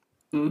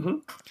 Mm-hmm.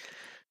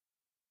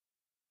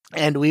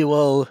 And we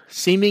will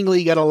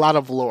seemingly get a lot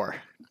of lore,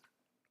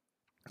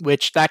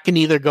 which that can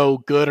either go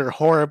good or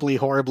horribly,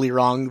 horribly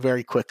wrong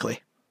very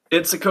quickly.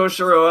 It's a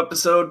Koshiro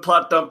episode,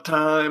 plot dump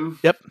time.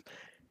 Yep.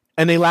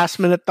 Any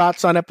last-minute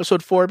thoughts on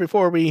episode 4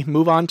 before we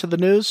move on to the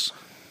news?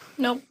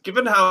 Nope.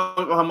 Given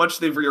how much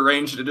they've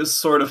rearranged, it is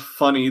sort of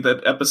funny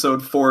that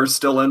episode 4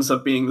 still ends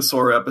up being the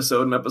Sora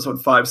episode, and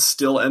episode 5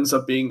 still ends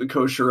up being the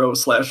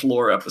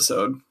Koshiro/lore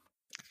episode.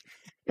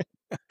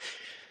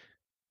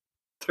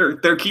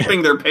 They're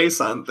keeping their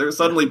pace on. They're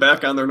suddenly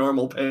back on their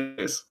normal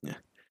pace. Yeah.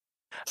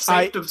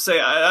 Safe to say,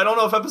 I don't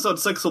know if episode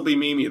 6 will be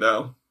Mimi,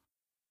 though.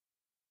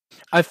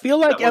 I feel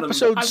like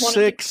episode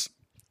 6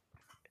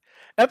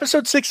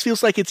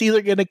 feels like it's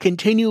either going to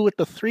continue with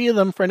the 3 of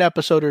them for an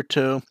episode or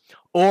 2,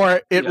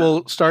 or it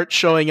will start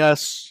showing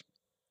us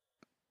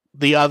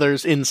the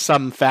others in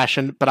some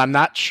fashion, but I'm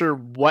not sure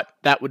what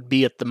that would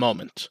be at the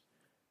moment.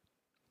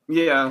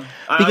 Yeah,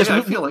 because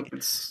I feel like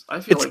it's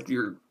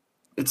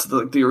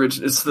the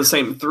original. It's the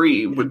same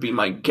three would be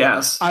my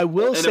guess. I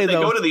will say, if they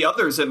though, go to the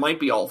others, it might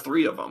be all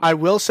three of them. I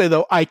will say,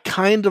 though, I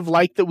kind of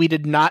like that we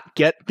did not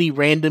get the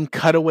random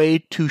cutaway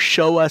to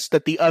show us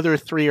that the other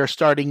three are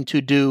starting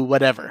to do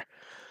whatever.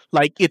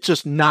 Like, it's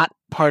just not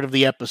part of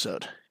the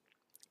episode.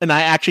 And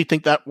I actually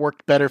think that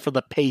worked better for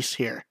the pace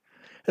here,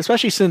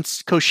 especially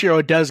since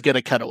Koshiro does get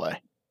a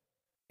cutaway.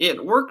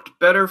 It worked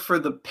better for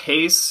the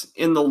pace.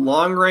 In the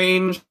long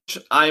range,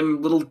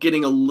 I'm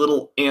getting a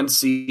little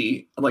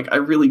antsy. Like, I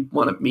really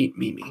want to meet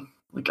Mimi.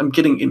 Like, I'm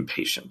getting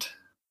impatient.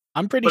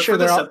 I'm pretty sure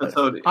they're all.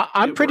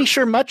 I'm pretty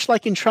sure, much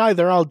like in Try,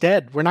 they're all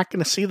dead. We're not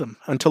going to see them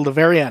until the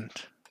very end.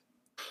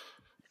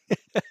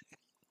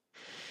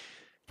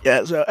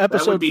 Yeah, so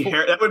episode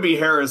that would be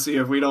heresy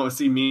if we don't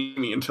see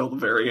Mimi until the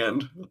very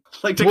end.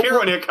 Like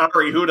Takeru and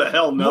Hikari, who the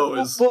hell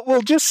knows?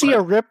 We'll just see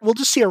a rip. We'll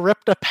just see a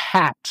ripped up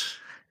hat.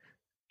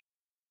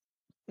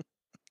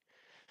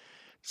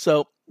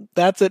 So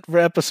that's it for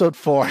episode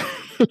 4.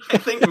 I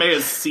think May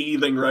is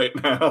seething right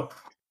now.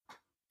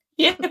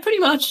 Yeah, pretty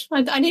much.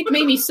 I need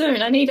Mimi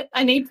soon. I need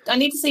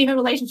to see her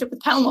relationship with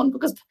Palmon,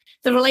 because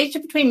the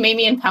relationship between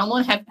Mimi and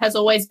Palmon has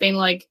always been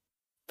like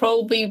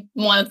probably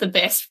one of the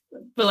best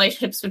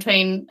relationships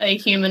between a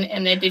human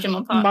and their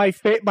Digimon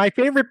partner. My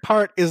favorite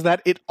part is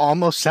that it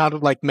almost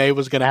sounded like May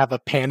was going to have a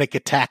panic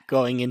attack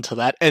going into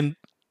that, and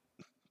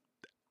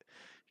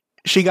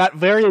she got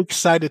very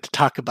excited to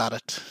talk about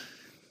it.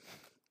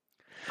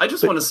 I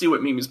just want to see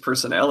what Mimi's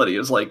personality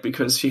is like,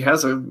 because she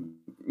has a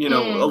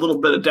little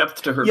bit of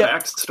depth to her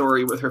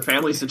backstory with her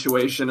family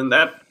situation, and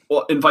that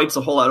invites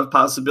a whole lot of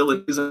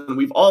possibilities. And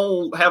we've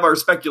all have our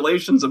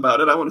speculations about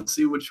it. I want to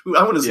see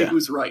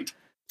who's right.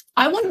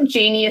 I want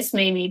genius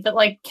Mimi, but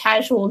like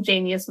casual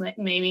genius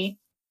Mimi.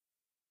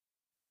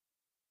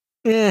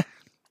 Yeah.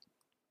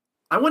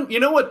 You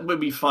know what would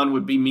be fun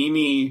would be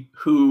Mimi,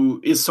 who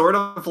is sort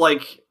of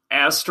like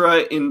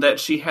Astra in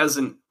that she has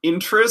an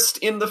interest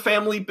in the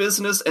family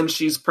business and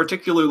she's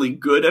particularly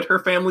good at her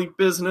family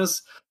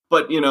business,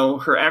 but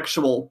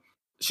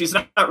she's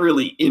not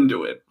really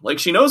into it. Like,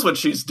 she knows what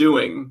she's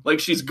doing. Like,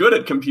 she's good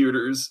at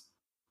computers,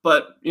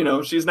 but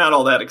she's not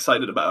all that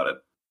excited about it.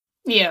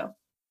 Yeah.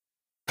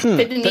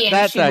 But in the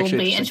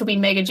end, she'll be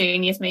mega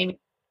genius, maybe.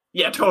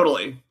 Yeah,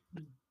 totally.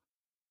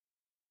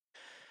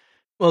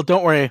 Well,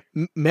 don't worry.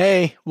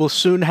 May will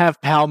soon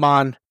have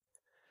Palmon,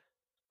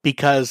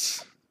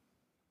 because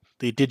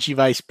the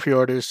Digivice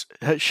pre-orders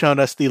have shown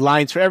us the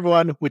lines for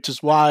everyone, which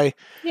is why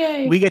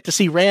we get to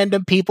see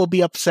random people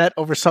be upset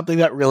over something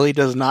that really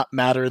does not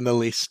matter in the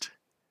least.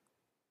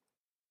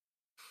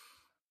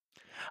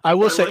 I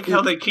like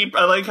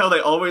how they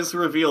always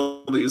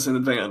reveal these in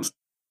advance.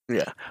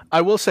 Yeah.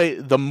 I will say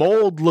the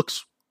mold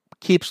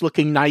keeps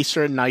looking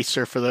nicer and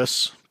nicer for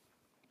this.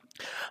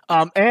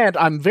 And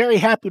I'm very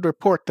happy to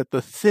report that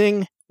the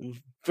thing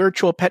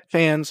Virtual Pet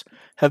fans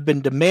have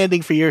been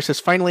demanding for years has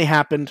finally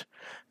happened.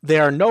 They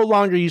are no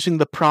longer using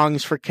the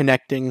prongs for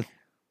connecting.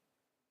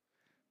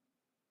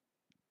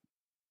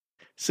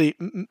 See,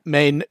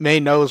 May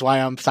knows why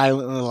I'm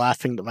silently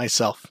laughing to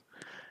myself.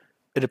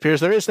 It appears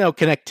there is no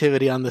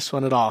connectivity on this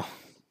one at all.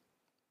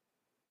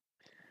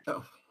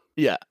 Oh.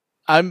 Yeah.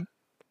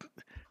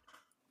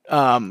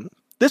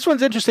 This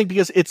one's interesting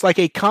because it's like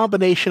a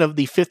combination of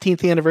the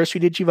 15th anniversary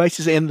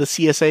Digivices and the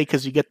CSA,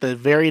 because you get the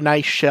very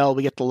nice shell,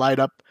 we get the light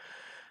up.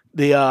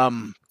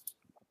 The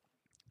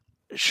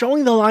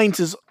showing the lines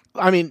is,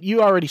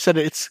 you already said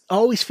it, it's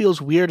always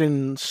feels weird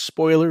and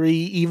spoilery,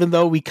 even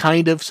though we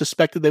kind of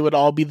suspected they would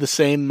all be the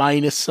same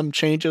minus some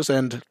changes.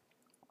 And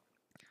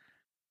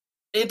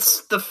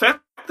it's the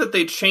fact that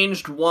they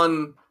changed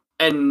one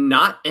and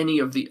not any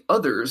of the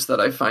others that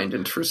I find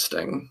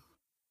interesting.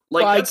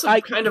 Like,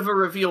 that's kind of a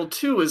reveal,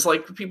 too, is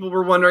like people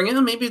were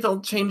wondering, maybe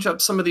they'll change up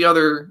some of the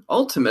other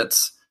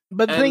Ultimates.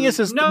 But the thing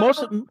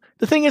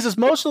is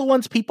most of the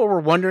ones people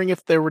were wondering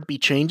if there would be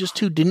changes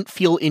to didn't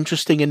feel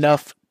interesting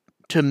enough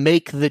to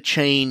make the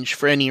change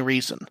for any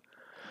reason.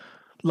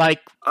 Like,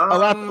 a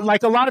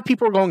lot of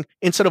people were going,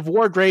 instead of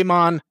War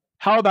Greymon,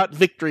 how about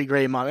Victory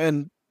Greymon?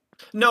 And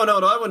No,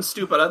 that one's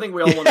stupid. I think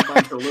we all wanted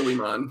Bancho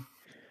Lilymon.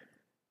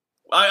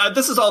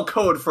 This is all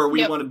code for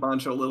we wanted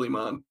Bancho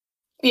Lilymon.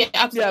 Yeah,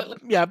 absolutely.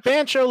 Yeah,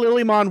 Bancho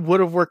Lilymon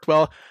would have worked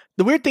well.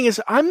 The weird thing is,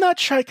 I'm not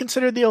sure I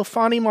consider the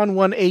Ophanimon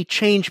one a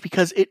change,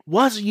 because it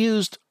was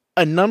used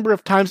a number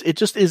of times. It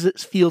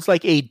feels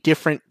like a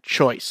different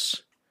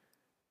choice.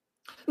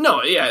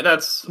 No,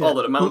 that's all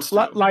that amounts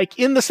to. Like,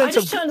 in the sense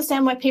I just don't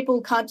understand why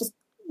people can't just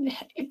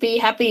be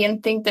happy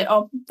and think that,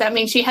 that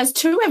means she has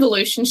 2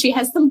 evolutions. She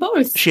has them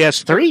both. She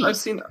has 3. I've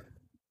seen that.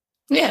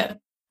 Yeah.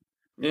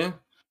 Yeah.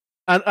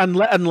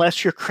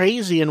 Unless you're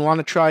crazy and want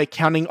to try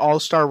counting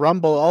All-Star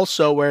Rumble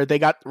also, where they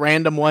got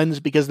random ones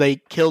because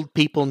they killed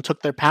people and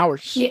took their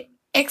powers. Yeah,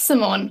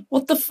 Examon.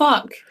 What the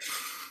fuck?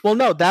 Well,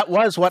 no, that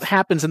was what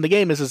happens in the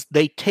game is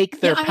they take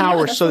their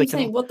powers so they can...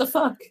 Saying. What the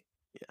fuck?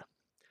 Yeah.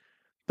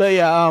 But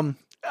yeah,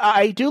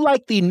 I do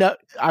like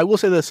I will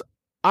say this,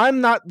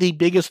 I'm not the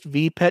biggest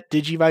VPET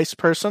Digivice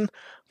person,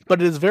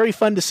 but it is very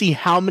fun to see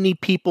how many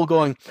people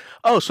going,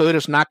 oh, so they're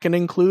just not going to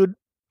include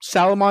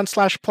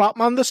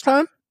Salamon/Plotmon this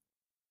time?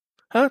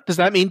 Huh? Does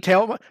that mean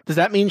Does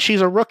that mean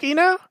she's a rookie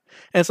now?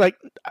 And it's like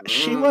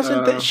she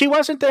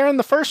wasn't there in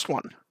the first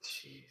one.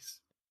 Jeez.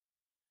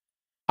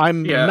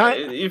 I'm not.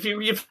 If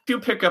you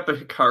pick up a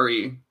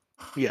Hikari,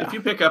 yeah. If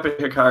you pick up a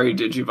Hikari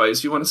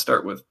Digivice, you want to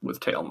start with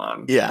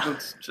Tailmon. Yeah.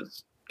 Let's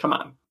just come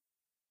on.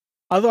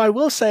 Although I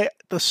will say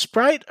the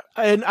sprite,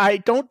 and I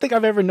don't think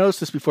I've ever noticed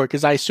this before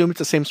because I assume it's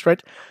the same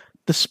sprite.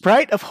 The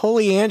sprite of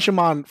Holy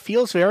Angemon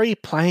feels very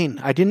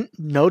plain. I didn't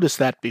notice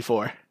that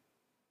before.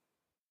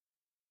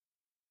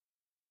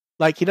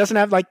 Like, he doesn't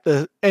have, like,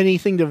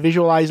 anything to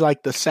visualize,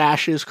 like, the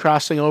sashes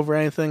crossing over or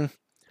anything.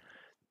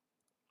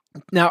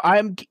 Now,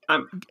 I'm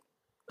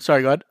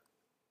sorry, go ahead.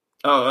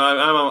 Oh,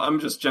 I'm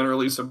just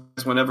generally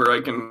surprised whenever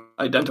I can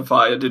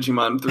identify a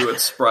Digimon through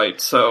its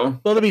sprite, so...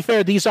 Well, to be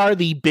fair, these are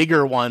the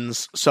bigger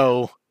ones,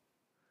 so...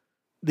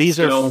 These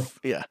are...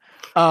 Yeah.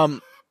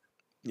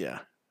 Yeah.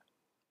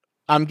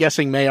 I'm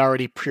guessing May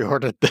already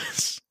pre-ordered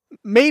this.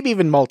 Maybe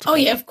even multiple. Oh,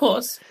 yeah, of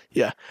course.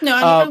 Yeah. No,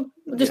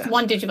 I'm just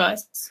one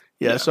Digivice.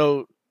 Yeah,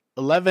 so...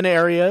 11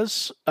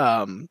 areas,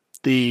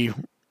 the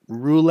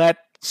roulette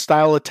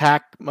style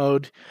attack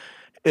mode.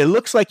 It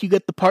looks like you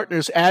get the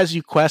partners as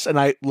you quest, and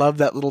I love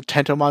that little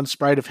Tentomon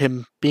sprite of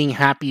him being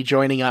happy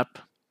joining up.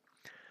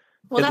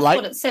 Well, that's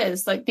what it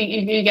says. Like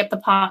you get the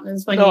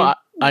partners when I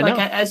know.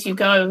 As you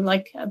go.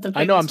 Like the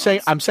I know. I'm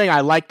saying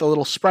I like the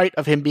little sprite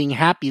of him being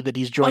happy that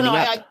he's joining up.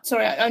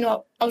 I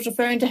know. I was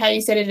referring to how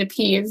you said it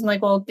appears. I'm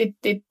like, well,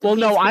 it well,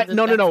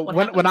 no.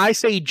 When I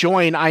say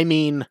join, I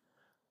mean.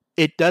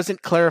 It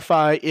doesn't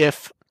clarify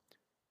if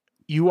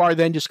you are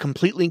then just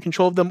completely in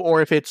control of them or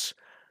if it's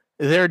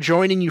they're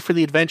joining you for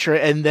the adventure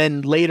and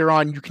then later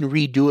on you can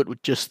redo it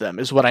with just them,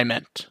 is what I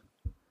meant.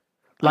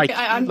 Like,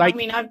 okay,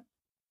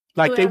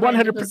 they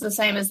 100% was the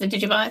same as the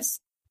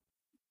Digivice.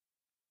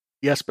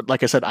 Yes, but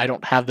like I said, I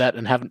don't have that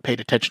and haven't paid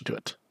attention to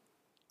it.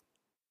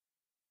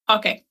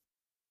 Okay.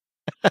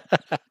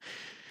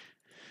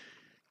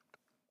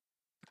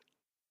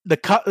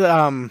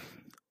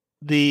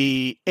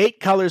 The 8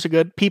 colors are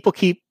good. People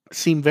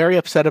seem very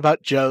upset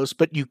about Joe's,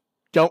 but you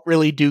don't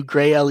really do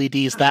gray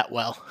LEDs that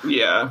well.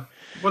 Yeah.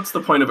 What's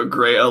the point of a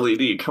gray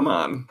LED? Come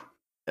on.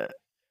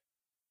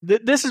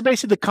 This is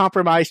basically the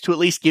compromise to at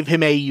least give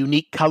him a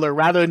unique color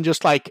rather than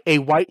just like a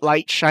white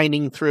light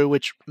shining through,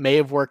 which may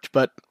have worked,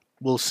 but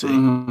we'll see.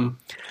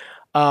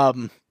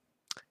 Mm-hmm.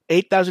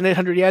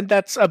 8,800 yen.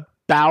 That's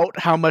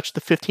about how much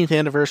the 15th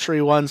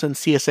anniversary ones and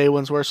CSA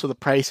ones were, so the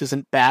price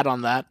isn't bad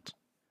on that.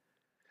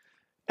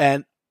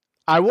 And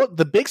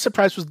the big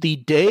surprise was the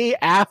day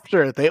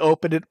after they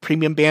opened it,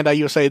 Premium Bandai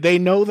USA. They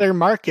know their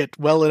market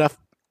well enough.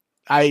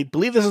 I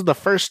believe this is the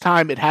first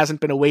time it hasn't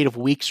been a wait of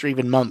weeks or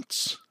even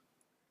months.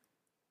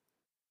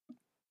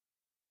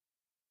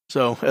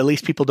 So at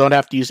least people don't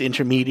have to use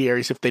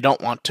intermediaries if they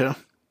don't want to.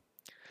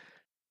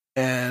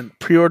 And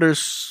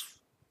pre-orders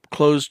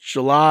closed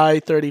July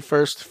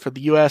 31st for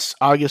the US,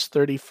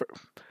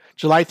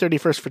 July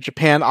 31st for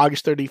Japan,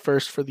 August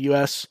 31st for the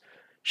US.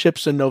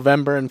 Ships in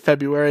November and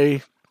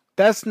February.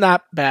 That's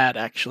not bad,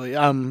 actually.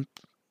 I'm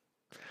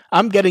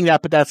getting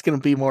that, but that's going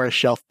to be more a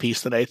shelf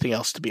piece than anything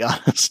else, to be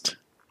honest.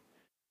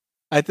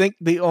 I think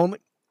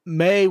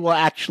May will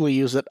actually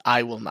use it.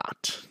 I will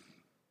not.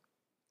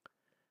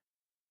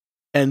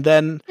 And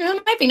then...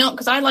 maybe not,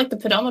 because I like the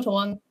pedometer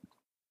one.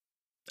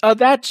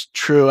 That's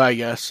true, I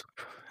guess.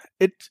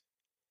 It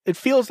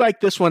feels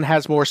like this one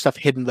has more stuff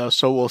hidden, though,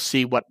 so we'll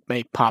see what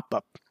may pop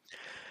up.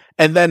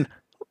 And then...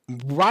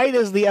 right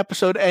as the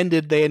episode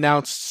ended, they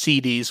announced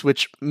CDs,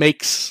 which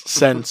makes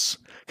sense.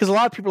 Because a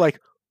lot of people are like,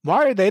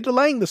 why are they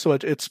delaying this so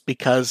much? It's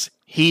because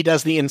he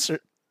does the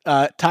insert,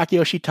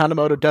 Takeyoshi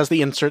Tanimoto does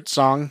the insert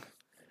song,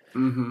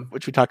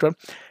 which we talked about.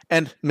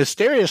 And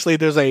mysteriously,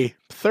 there's a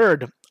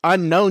third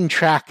unknown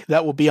track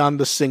that will be on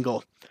the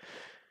single.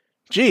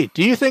 Gee,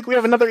 do you think we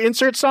have another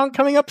insert song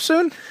coming up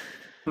soon?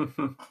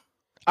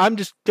 I'm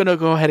just going to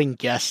go ahead and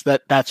guess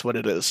that that's what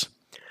it is.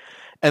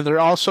 And they're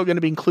also going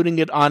to be including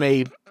it on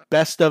a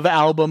best of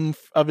album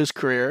of his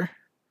career,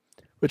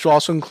 which will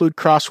also include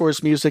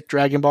Crosswords music,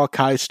 Dragon Ball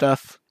Kai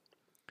stuff.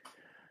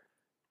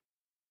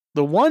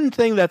 The one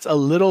thing that's a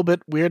little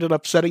bit weird and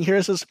upsetting here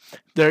is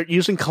they're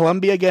using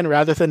Columbia again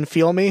rather than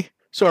Feel Me.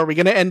 So are we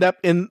going to end up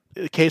in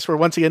a case where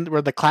once again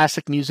where the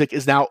classic music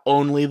is now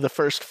only the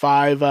first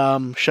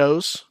 5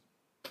 shows?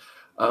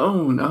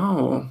 Oh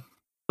no.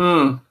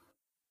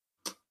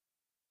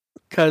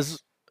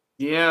 Because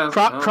yeah,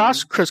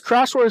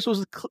 Crosswords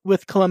was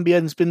with Columbia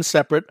and has been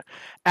separate.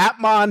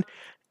 Appmon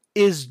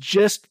is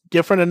just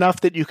different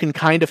enough that you can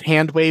kind of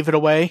hand wave it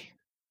away.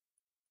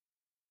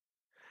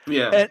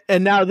 Yeah,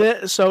 and now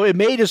so it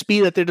may just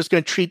be that they're just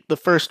going to treat the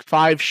first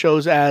 5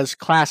 shows as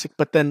classic,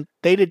 but then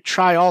they did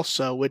Try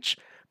Also, which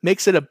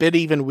makes it a bit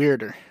even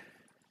weirder.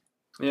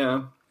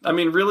 Yeah, I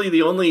mean, really,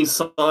 the only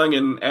song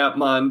in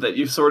Appmon that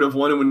you sort of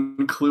want to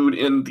include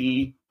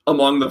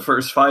among the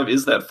first 5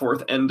 is that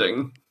 4th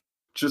ending,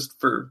 just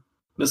for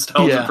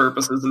nostalgia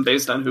purposes and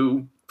based on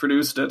who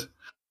produced it.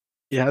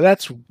 Yeah,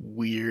 that's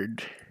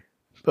weird.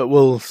 but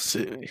we'll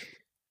see.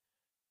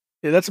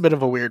 Yeah, that's a bit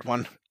of a weird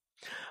one.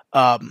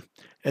 And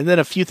then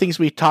a few things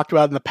we talked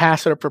about in the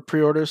past that are for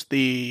pre-orders.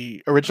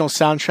 The original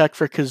soundtrack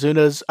for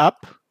Kazuna's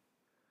up.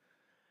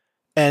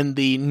 And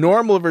the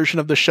normal version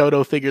of the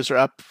Shoto figures are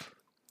up,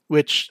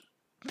 which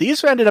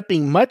these ended up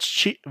being much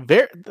cheap.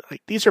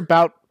 These are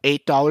about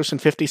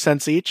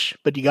 $8.50 each,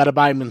 but you got to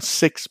buy them in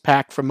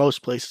 6-pack for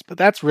most places. But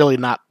that's really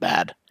not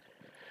bad.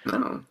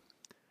 No.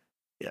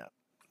 Yeah.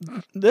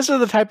 This is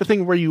the type of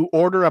thing where you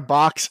order a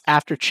box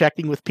after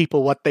checking with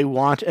people what they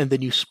want, and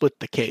then you split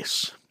the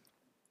case.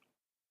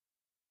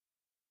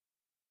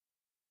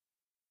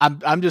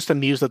 I'm just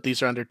amused that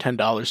these are under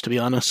 $10, to be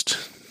honest.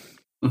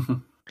 Mm-hmm.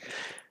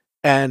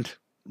 And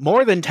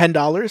more than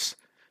 $10,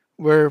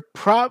 we're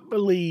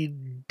probably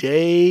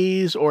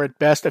days or at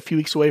best a few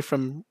weeks away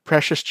from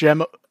Precious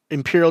Gem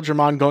Imperial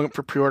Dramon going up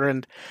for pre-order,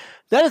 and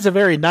that is a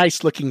very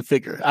nice looking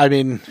figure. I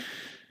mean,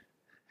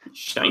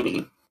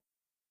 shiny.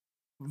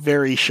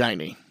 Very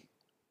shiny.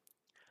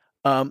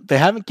 They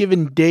haven't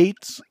given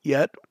dates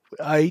yet.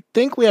 I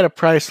think we had a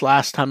price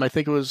last time. I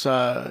think it was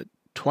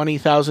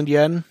 20,000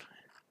 yen.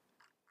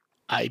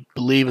 I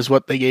believe is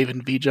what they gave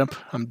in V-Jump.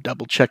 I'm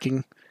double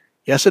checking.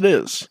 Yes, it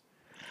is.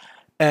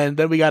 And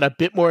then we got a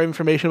bit more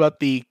information about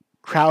the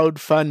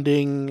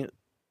crowdfunding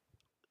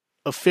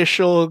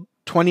official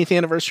 20th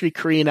anniversary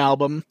Korean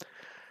album.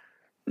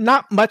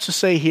 Not much to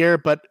say here,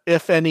 but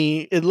if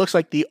any, it looks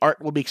like the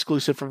art will be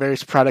exclusive for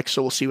various products,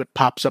 so we'll see what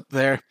pops up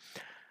there.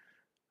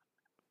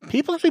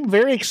 People have been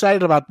very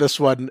excited about this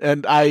one,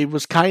 and I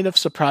was kind of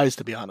surprised,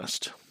 to be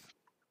honest.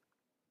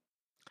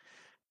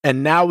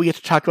 And now we get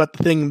to talk about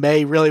the thing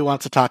May really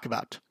wants to talk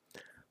about.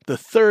 The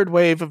third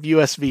wave of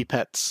USV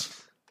pets.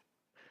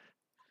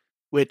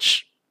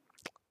 Which,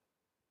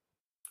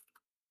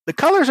 the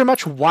colors are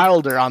much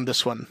wilder on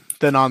this one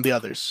than on the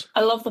others.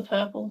 I love the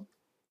purple.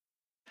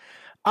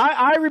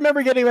 I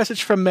remember getting a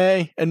message from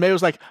May, and May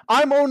was like,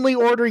 I'm only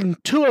ordering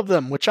 2 of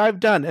them, which I've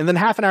done. And then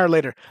half an hour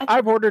later,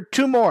 I've ordered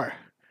 2 more.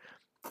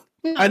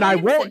 No, and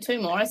I said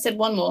 2 more. I said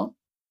 1 more.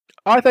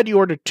 Oh, I thought you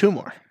ordered 2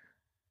 more.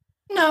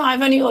 No,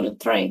 I've only ordered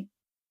 3.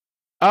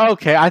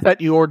 Okay, I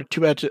thought you ordered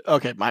 2 edges.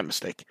 Okay, my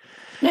mistake.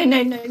 No.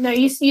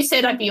 You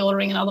said I'd be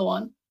ordering another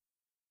one.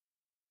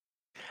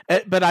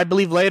 But I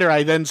believe later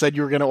I then said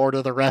you were going to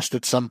order the rest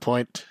at some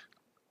point.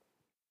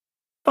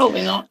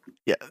 Probably not.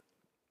 Yeah.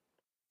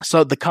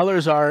 So the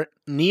colors are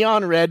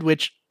neon red,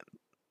 which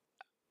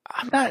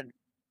I'm not...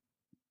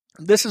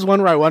 This is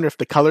one where I wonder if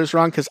the color's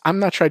wrong, because I'm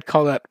not sure I'd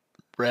call that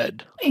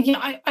red.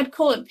 Yeah, I'd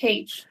call it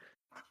peach.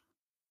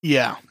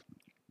 Yeah.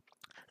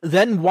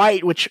 Then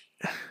white, which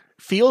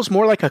feels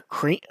more like a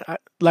cream...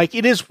 Like,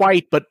 it is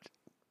white, but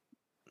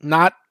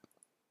not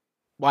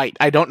white.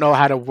 I don't know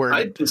how to word it.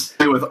 I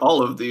disagree with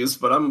all of these,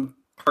 but I'm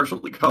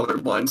partially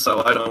colorblind,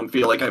 so I don't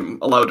feel like I'm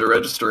allowed to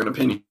register an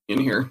opinion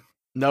here.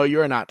 No,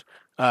 you're not.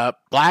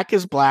 Black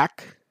is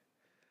black.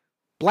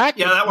 Black.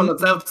 Yeah, that one.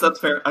 That's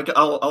fair.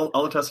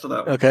 I'll attest to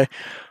that. Okay.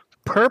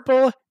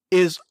 Purple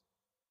is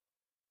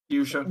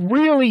fuchsia.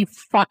 Really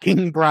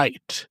fucking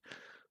bright.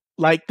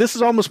 Like, this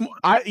is almost.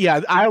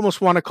 I almost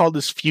want to call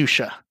this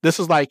fuchsia. This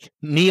is like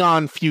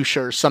neon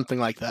fuchsia or something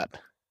like that.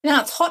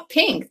 No, it's hot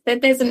pink.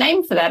 There's a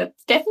name for that.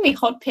 It's definitely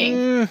hot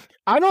pink.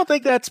 I don't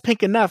think that's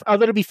pink enough.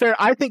 Although, to be fair,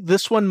 I think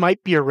this one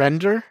might be a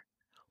render.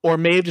 Or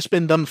may have just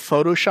been them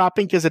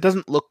photoshopping because it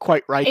doesn't look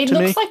quite right to me.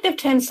 It looks like they've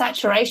turned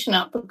saturation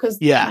up because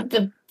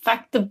the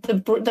fact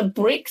the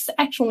bricks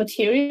actual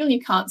material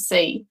you can't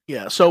see.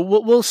 Yeah, so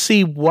we'll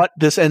see what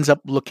this ends up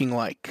looking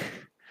like.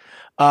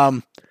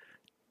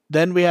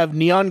 Then we have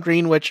neon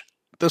green, which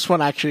this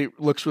one actually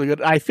looks really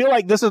good. I feel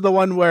like this is the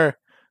one where.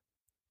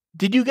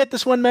 Did you get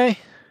this one, May?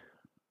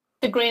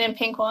 The green and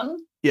pink one.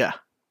 Yeah.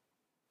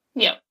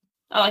 Yeah,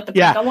 I like the pink.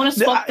 Yeah. I want to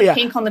swap the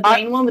pink on the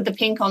green one with the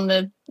pink on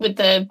the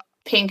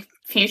pink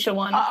fuchsia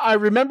one. I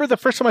remember the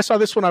first time I saw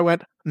this one, I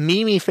went,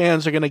 Mimi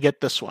fans are going to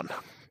get this one.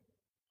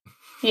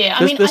 Yeah,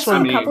 I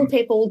saw a couple of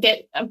people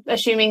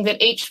assuming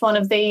that each one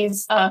of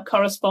these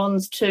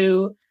corresponds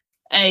to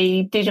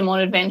a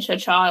Digimon Adventure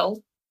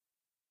child.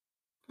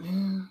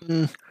 Then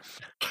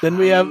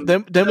we have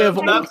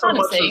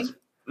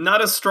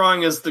not as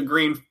strong as the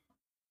green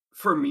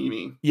for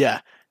Mimi.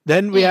 Yeah.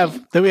 Then we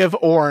have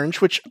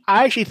orange, which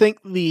I actually think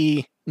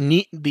the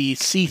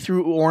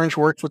see-through orange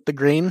works with the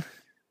green.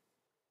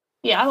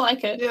 Yeah, I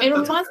like it. Yeah, it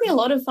reminds me a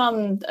lot of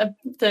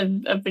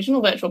the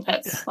original Virtual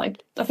Pets. Yeah.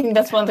 Like, I think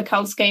that's one of the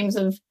color schemes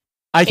of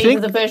either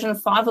the version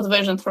 5 or the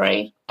version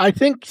 3. I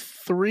think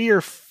 3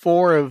 or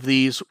 4 of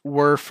these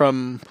were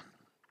from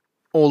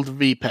old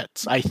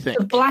V-Pets, I think.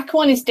 The black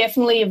one is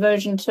definitely a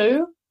version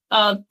 2.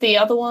 The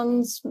other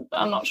ones,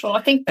 I'm not sure.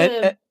 I think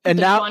the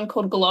one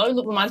called Glow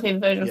reminds me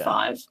of version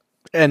 5.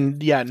 And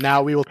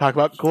now we will talk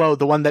about Glow,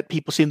 the one that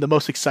people seem the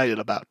most excited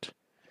about.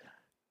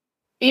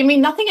 You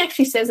mean nothing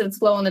actually says it's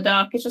glow in the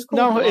dark? It's just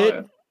called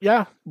Glow.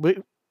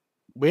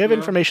 We have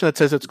information that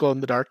says it's glow in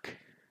the dark.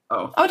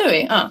 Oh, do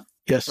we? Oh,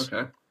 yes.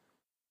 Okay.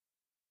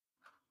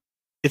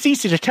 It's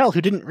easy to tell who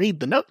didn't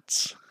read the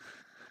notes.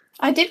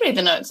 I did read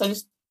the notes. I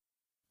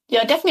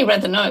definitely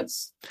read the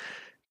notes.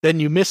 then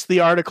you missed the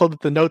article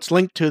that the notes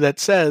link to that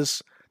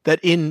says that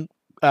in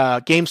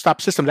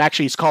GameStop system, it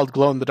actually is called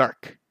glow in the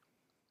dark.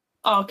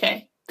 Oh,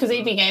 okay. Because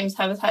EB Games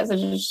has a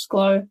just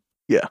glow.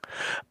 Yeah.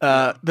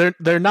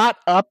 They're not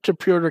up to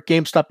pre-order at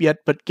GameStop yet,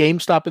 but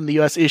GameStop in the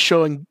US is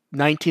showing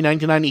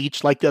 $19.99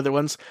 each like the other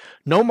ones.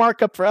 No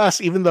markup for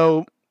us, even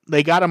though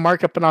they got a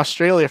markup in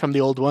Australia from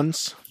the old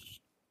ones.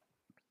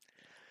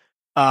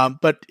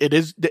 But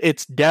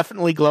it's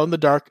definitely glow in the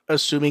dark,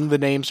 assuming the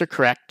names are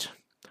correct.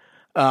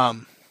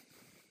 And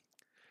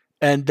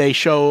they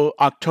show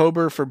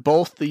October for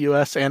both the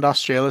US and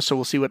Australia, so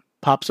we'll see what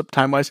pops up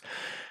time-wise.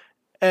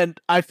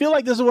 And I feel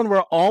like this is one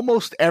where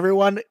almost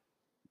everyone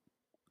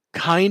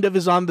kind of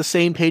is on the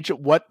same page at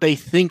what they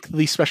think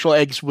the special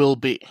eggs will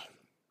be.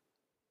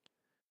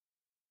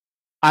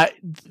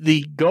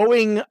 The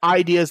going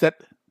idea is that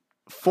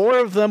 4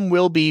 of them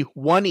will be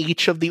one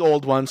each of the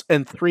old ones,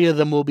 and 3 of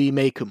them will be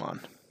Meicoomon.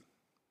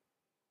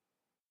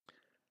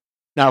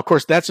 Now, of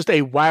course, that's just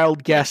a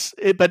wild guess,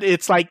 but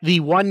it's like the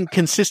one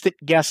consistent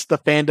guess the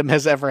fandom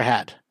has ever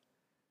had.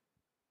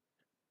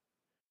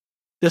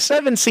 The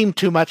 7 seemed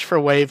too much for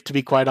Wave, to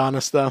be quite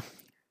honest, though.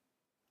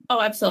 Oh,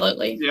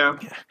 absolutely. Yeah.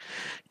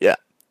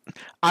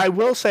 I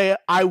will say,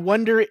 I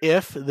wonder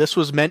if this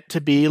was meant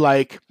to be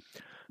like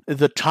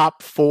the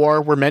top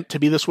 4 were meant to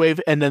be this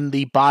wave, and then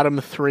the bottom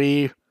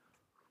 3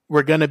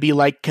 were going to be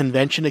like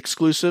convention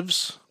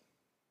exclusives.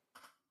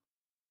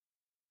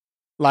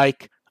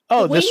 Like,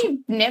 we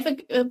never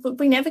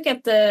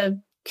get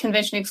the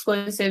convention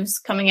exclusives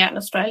coming out in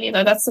Australia,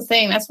 though. That's the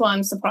thing. That's why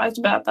I'm surprised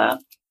about that.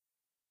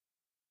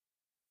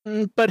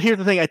 But here's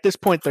the thing, at this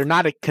point, they're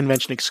not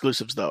convention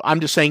exclusives, though. I'm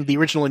just saying the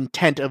original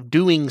intent of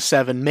doing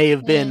 7 may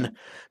have been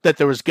that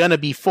there was going to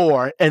be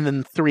 4 and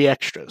then 3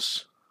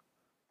 extras.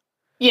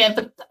 Yeah,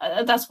 but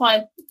that's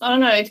why, I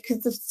don't know,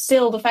 because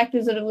still the fact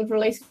is that it would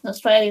release in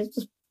Australia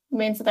just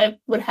means that they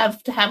would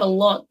have to have a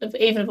lot,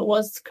 even if it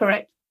was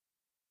correct.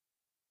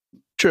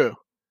 True.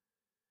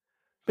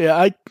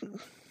 Yeah,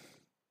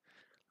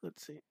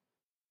 let's see.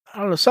 I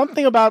don't know,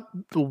 something about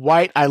the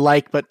white I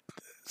like, but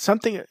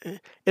something,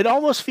 it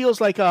almost feels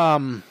like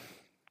I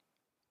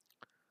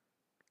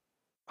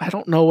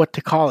don't know what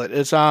to call it.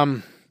 It's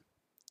that's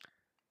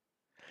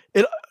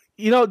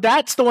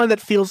the one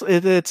that feels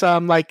it's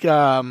like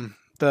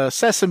the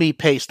sesame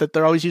paste that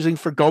they're always using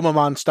for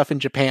Gomamon stuff in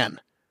Japan,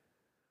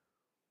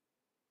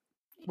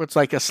 where it's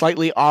like a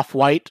slightly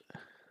off-white.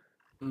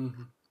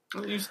 Mm-hmm.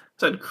 You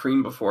said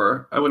cream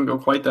before. I wouldn't go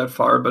quite that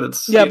far, but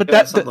it's something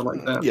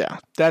like that. Yeah,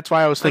 that's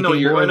why I was thinking.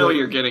 I know what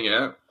you're getting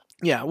at.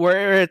 Yeah,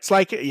 where it's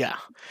like,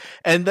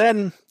 and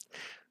then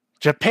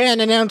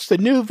Japan announced a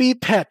new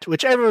V-Pet,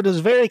 which everyone is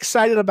very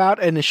excited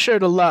about and is sure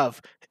to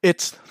love.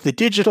 It's the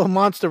Digital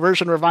Monster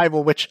version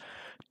revival, which,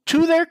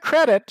 to their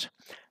credit,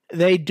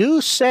 they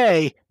do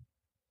say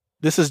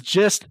this is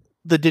just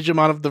the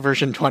Digimon of the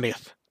version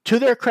 20th. To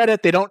their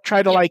credit, they don't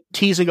try to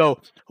tease and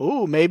go,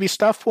 "Oh, maybe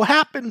stuff will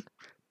happen."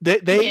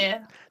 They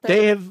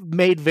have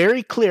made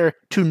very clear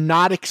to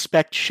not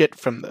expect shit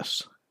from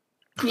this.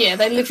 Yeah,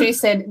 they literally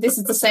said this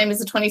is the same as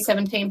the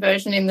 2017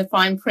 version in the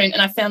fine print,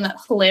 and I found that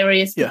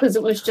hilarious because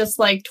it was just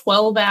like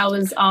 12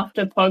 hours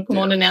after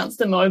Pokemon announced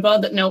the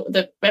MOBA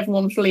that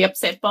everyone was really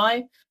upset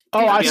by.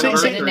 Oh, I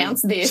see.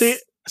 Announced this.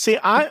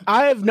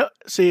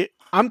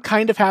 I'm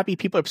kind of happy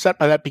people are upset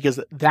by that because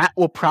that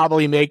will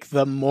probably make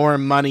them more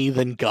money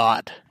than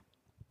God.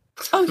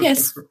 Oh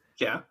yes.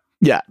 Yeah,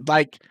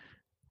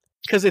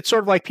 because it's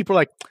sort of like people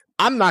are like,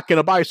 I'm not going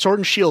to buy Sword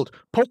and Shield.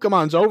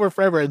 Pokemon's over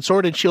forever, and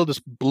Sword and Shield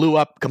just blew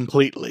up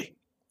completely.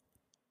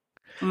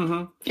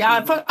 Mm-hmm.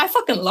 Yeah, I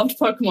fucking loved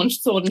Pokemon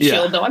Sword and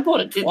Shield, though. I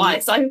bought it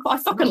twice. I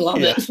fucking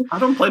love it. I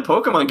don't play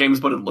Pokemon games,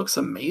 but it looks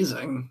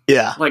amazing.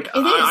 Yeah.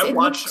 I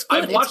watch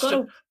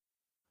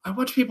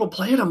people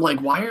play it. I'm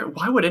like, why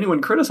would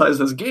anyone criticize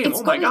this game?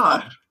 Oh my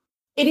God.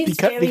 It is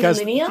very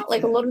linear.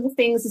 Like, a lot of the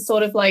things are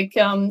sort of like,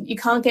 you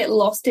can't get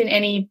lost in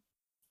any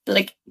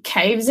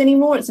caves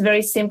anymore. It's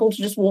very simple to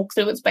just walk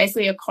through. It's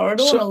basically a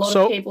corridor, and a lot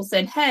of people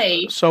said,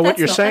 "Hey,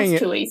 that's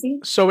too easy."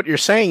 So what you're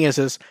saying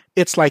is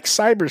it's like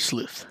Cyber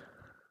Sleuth.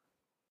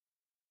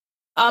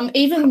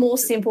 Even more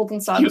simple than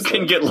Cyber Sleuth. You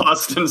can get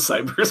lost in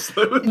Cyber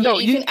Sleuth. No,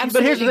 you can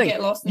absolutely get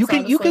lost in Cyber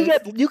Sleuth.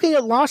 You can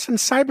get lost in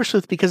Cyber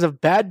Sleuth because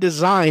of bad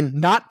design,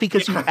 not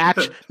because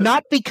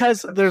not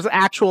because there's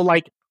actual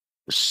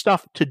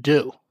stuff to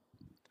do.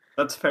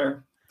 That's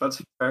fair.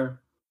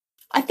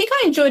 I think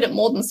I enjoyed it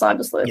more than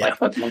Cyber Sleuth, like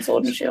Pokemon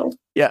Sword and Shield.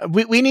 Yeah,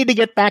 we need to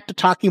get back to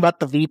talking about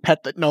the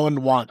V-Pet that no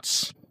one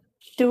wants.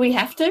 Do we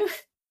have to?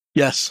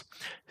 Yes.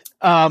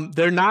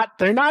 They're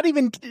not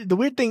even, the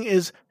weird thing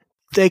is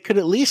they could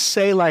at least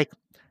say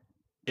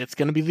it's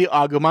going to be the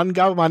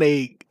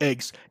Agumon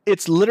eggs.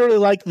 It's literally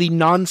like the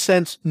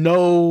nonsense,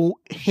 no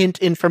hint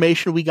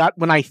information we got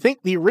when I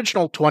think the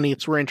original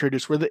 20ths were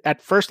introduced, where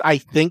at first I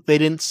think they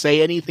didn't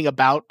say anything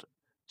about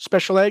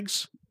special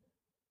eggs.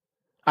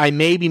 I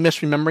may be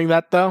misremembering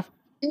that, though.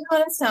 No,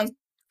 that sounds...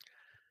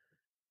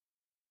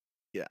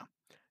 Yeah.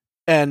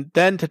 And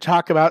then to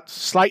talk about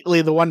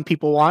slightly the one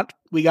people want,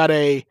 we got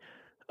a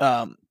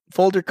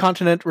Folder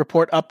Continent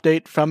report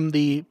update from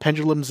the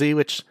Pendulum Z,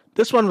 which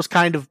this one was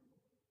kind of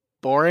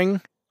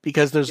boring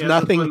because there's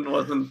nothing. This one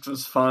wasn't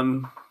as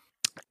fun.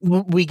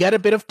 We get a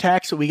bit of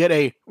text. We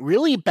get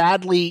we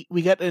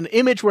get an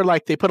image where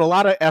like they put a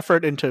lot of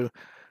effort into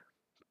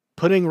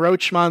putting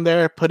Roachmon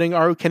there, putting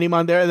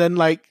Arukenimon there, and then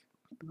like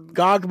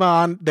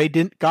Gogmon, they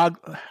didn't.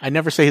 I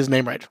never say his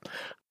name right.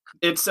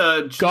 It's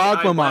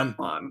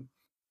Gogmamon.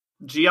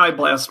 G.I.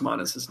 Blastmon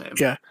is his name.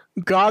 Yeah,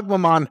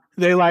 Gogmamon.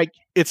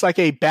 It's like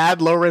a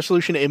bad low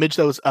resolution image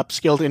that was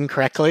upscaled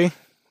incorrectly,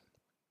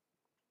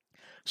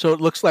 so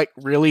it looks like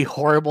really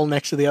horrible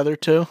next to the other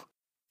two.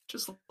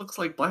 Just looks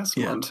like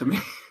Blastmon to me.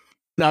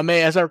 Now,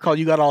 May, as I recall,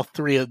 you got all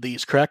 3 of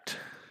these, correct?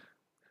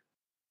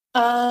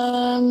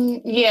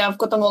 Yeah, I've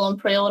got them all on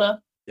pre-order.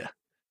 Yeah.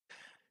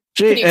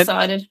 Pretty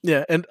excited.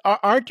 Yeah, and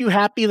aren't you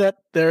happy that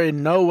they're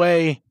in no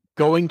way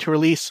going to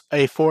release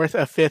a 4th,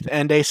 a 5th,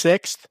 and a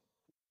 6th?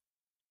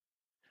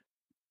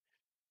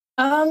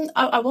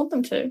 I want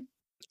them to.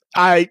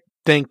 I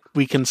think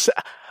we can say...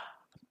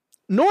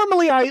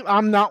 Normally,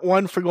 I'm not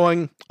one for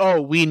going, oh,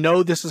 we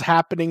know this is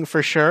happening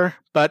for sure,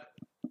 but,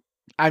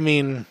 I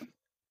mean,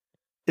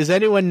 is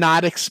anyone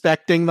not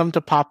expecting them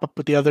to pop up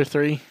with the other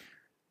 3?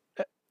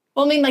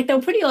 Well, I mean, like, they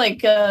were pretty,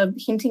 like,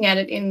 hinting at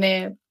it in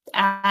their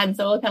ads.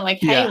 They were kind of like,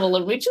 hey, well,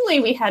 originally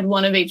we had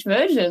one of each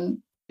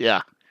version.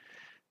 Yeah.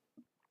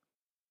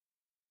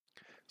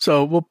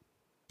 So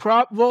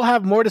we'll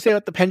have more to say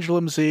about the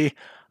Pendulum Z.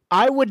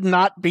 I would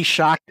not be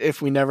shocked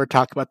if we never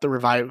talk about the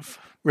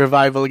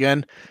revival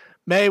again.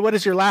 May, what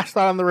is your last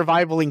thought on the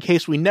revival in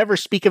case we never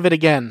speak of it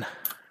again?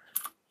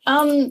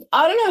 I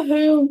don't know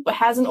who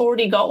hasn't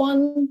already got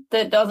one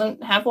that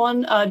doesn't have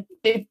one.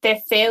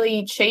 They're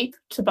fairly cheap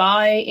to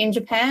buy in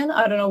Japan.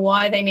 I don't know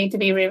why they need to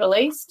be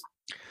re-released.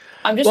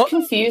 I'm just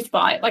confused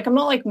by it. Like, I'm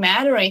not like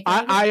mad or anything.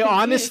 I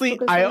honestly,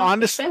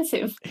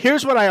 expensive.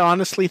 Here's what I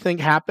honestly think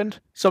happened.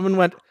 Someone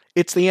went,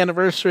 it's the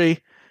anniversary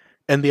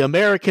and the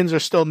Americans are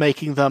still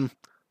making them.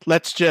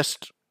 Let's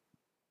just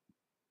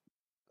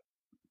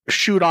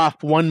shoot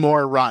off one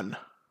more run.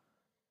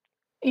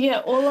 Yeah,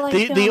 or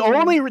like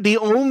the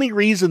only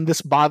reason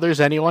this bothers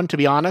anyone, to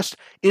be honest,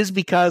 is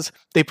because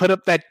they put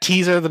up that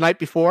teaser the night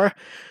before.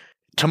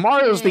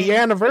 Tomorrow's the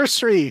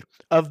anniversary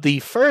of the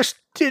first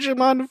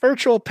Digimon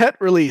Virtual Pet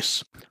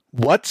release.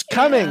 What's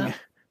coming? Yeah.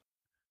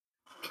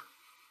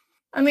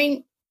 I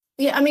mean,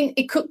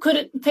 it could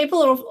it,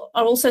 people are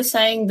also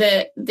saying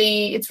that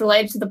it's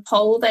related to the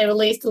poll they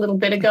released a little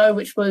bit ago,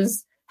 which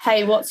was,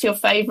 hey, what's your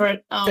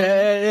favorite?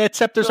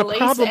 Except there's a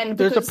problem.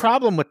 There's a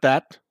problem with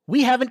that.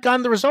 We haven't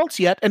gotten the results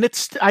yet, and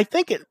I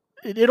think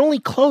it only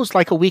closed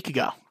like a week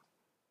ago.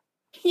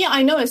 Yeah,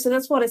 I know. So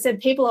that's what I said.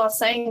 People are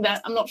saying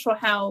that. I'm not sure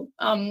how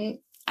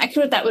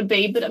accurate that would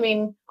be, but I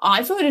mean,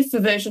 I voted for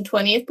version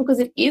 20th because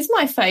it is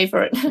my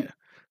favorite. Yeah.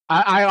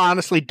 I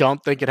honestly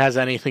don't think it has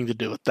anything to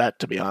do with that,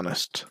 to be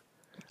honest.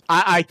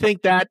 I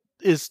think that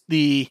is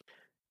the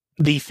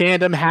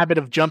fandom habit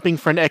of jumping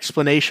for an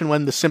explanation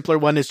when the simpler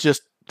one is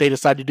just they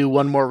decide to do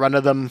one more run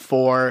of them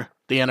for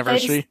the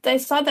anniversary. They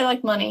decide they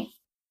like money.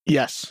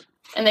 Yes.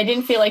 And they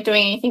didn't feel like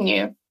doing anything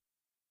new.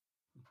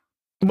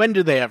 When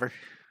do they ever?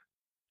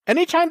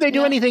 Anytime they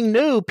do anything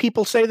new,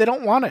 people say they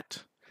don't want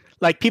it.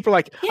 Like, people are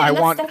like, I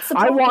want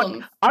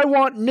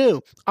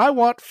new. I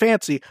want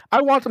fancy.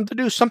 I want them to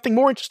do something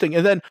more interesting.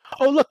 And then,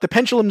 oh, look, the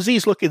Pendulum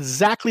Zs look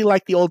exactly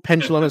like the old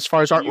Pendulum as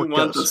far as artwork goes. You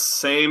want the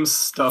same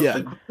stuff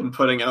they've been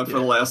putting out for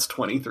the last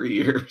 23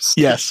 years.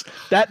 Yes.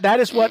 That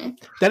is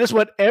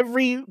what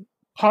every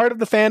part of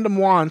the fandom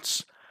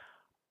wants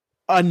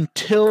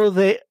until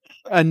they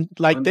come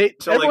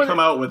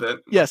out with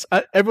it. Yes.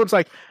 Everyone's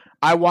like,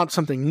 I want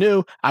something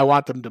new. I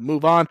want them to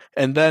move on.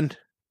 And then,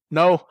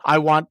 no, I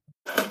want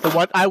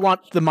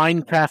the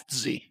Minecraft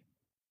Z.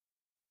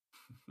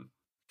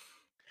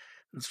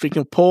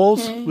 Speaking of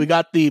polls, we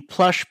got the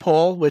plush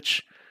poll,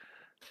 which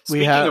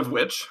Speaking of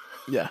which,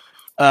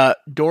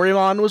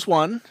 Doraemon was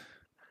one.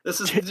 This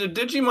is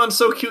Digimon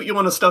so cute you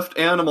want a stuffed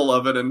animal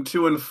of it, and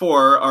 2 and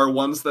 4 are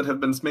ones that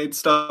have been made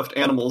stuffed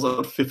animals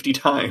about 50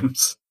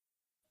 times.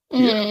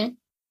 Mm-hmm. Yeah.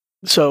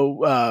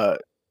 So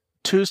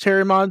 2's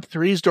Terriermon,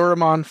 3's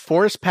Doraemon,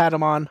 4's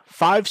Patamon,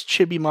 5's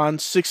Chibimon,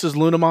 6's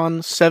Lunamon,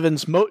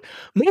 7's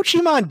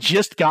Mochimon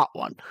just got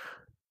one.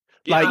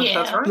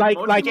 That's right.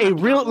 Like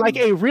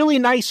a really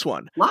nice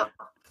one.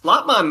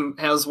 Lotmon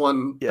has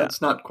one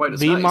that's not quite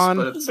as Vmon,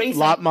 nice, but it's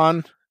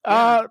Lotmon.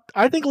 Yeah.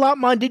 I think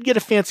Lotmon did get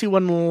a fancy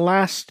one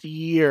last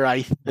year,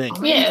 I think.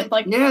 Yeah,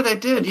 they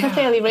did. Yeah,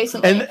 fairly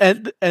recently.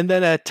 And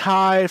then a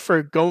tie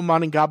for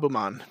Gomon and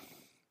Gabumon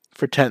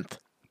for 10th.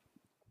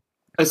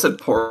 I said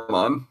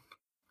Pormon.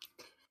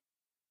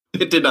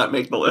 It did not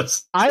make the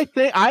list. I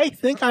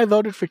think I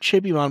voted for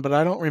Chibimon, but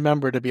I don't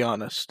remember, to be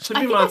honest.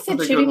 I think I said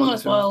Chibimon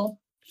as well.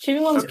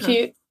 Chibimon's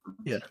cute.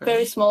 Yeah.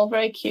 Very small,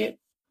 very cute.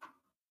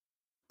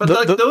 But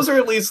those are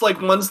at least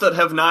like ones that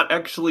have not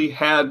actually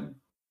had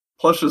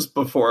plushes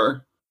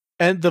before.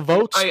 And the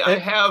votes I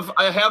have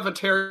a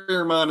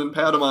Terriermon and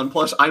Patamon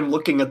plush. I'm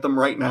looking at them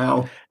right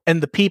now.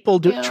 And the people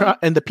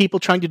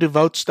trying to do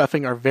vote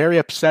stuffing are very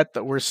upset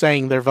that we're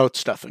saying they're vote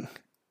stuffing.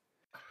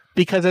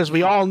 Because as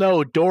we all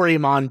know,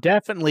 Doraemon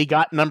definitely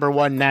got number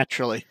one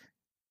naturally.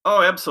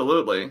 Oh,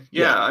 absolutely.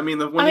 Yeah. I mean,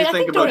 when you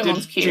think about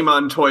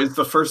Digimon toys,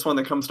 the first one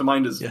that comes to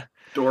mind is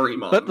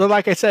Doraemon. But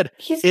like I said,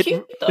 he's cute,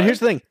 though. But here's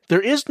the thing.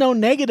 There is no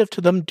negative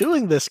to them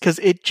doing this because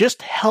it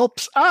just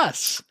helps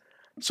us.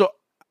 So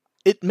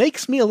it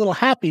makes me a little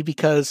happy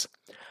because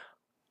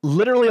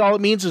literally all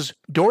it means is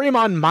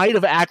Doraemon might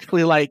have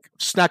actually like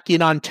snuck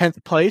in on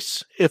 10th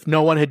place if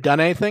no one had done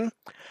anything.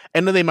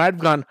 And then they might have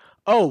gone,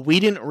 oh, we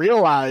didn't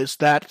realize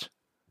that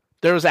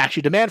there was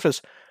actually demand for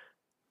this.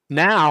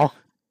 Now,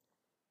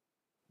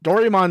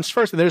 Doraemon's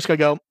first, and they're just going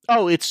to go,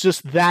 oh, it's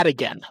just that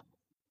again.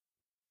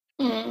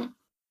 Mm.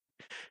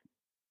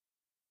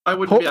 I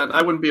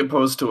wouldn't be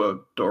opposed to a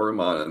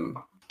Doraemon and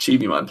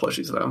Chibimon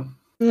plushies, though.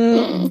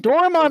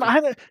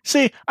 Doraemon,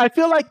 I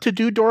feel like to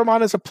do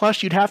Doraemon as a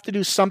plush, you'd have to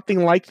do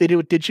something like they do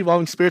with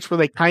Digivolving Spirits, where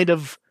they kind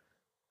of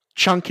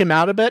chunk him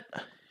out a bit.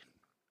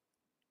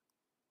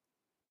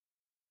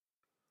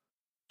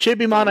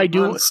 Chibimon, I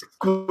do...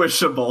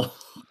 Squishable.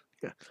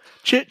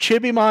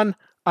 Chibimon,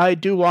 I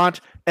do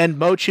want, and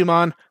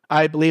Mochimon,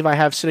 I believe I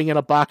have sitting in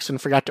a box and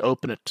forgot to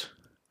open it.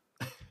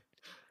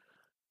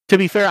 To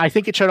be fair, I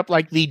think it showed up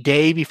like the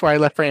day before I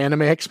left for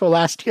Anime Expo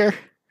last year.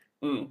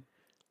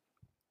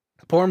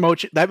 Poor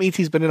Mochi. That means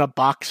he's been in a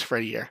box for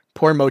a year.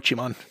 Poor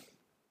Mochimon.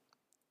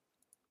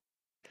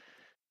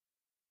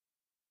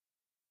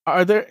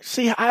 I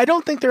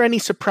don't think there are any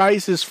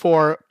surprises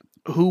for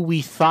who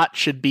we thought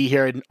should be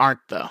here and aren't,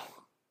 though.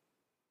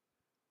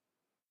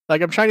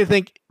 Like, I'm trying to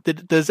think,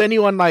 does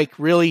anyone, like,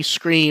 really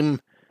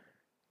scream,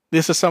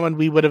 this is someone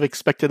we would have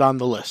expected on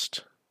the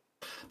list?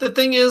 The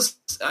thing is,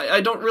 I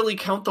don't really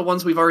count the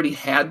ones we've already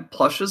had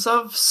plushes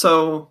of,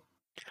 so...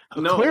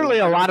 No, clearly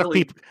a lot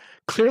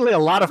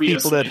of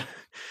people did.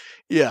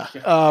 Yeah.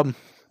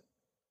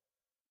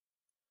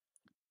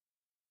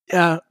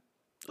 Yeah.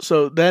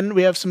 So then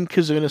we have some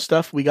Kizuna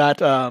stuff. We got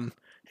a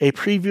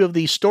preview of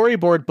the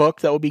storyboard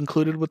book that will be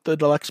included with the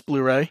deluxe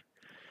Blu-ray,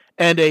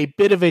 and a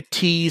bit of a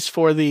tease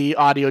for the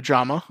audio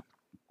drama.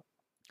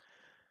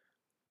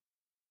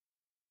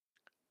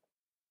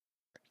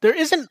 There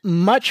isn't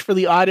much for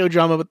the audio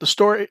drama, but the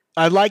story...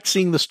 I like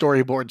seeing the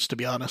storyboards, to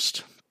be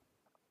honest.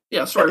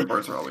 Yeah,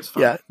 storyboards are always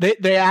fun. Yeah,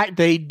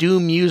 they do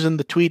muse in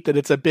the tweet that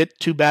it's a bit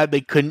too bad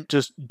they couldn't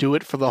just do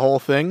it for the whole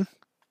thing,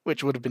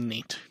 which would have been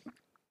neat.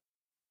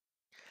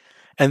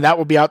 And that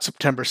will be out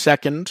September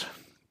 2nd.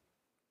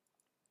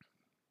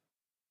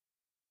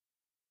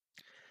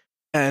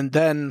 And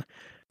then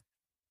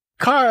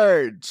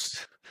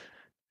cards.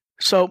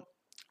 So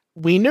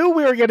we knew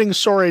we were getting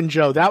Sora and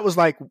Joe. That was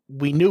like,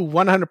 we knew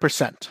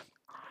 100%.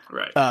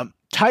 Right.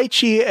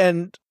 Taichi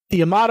and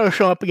Yamato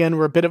show up again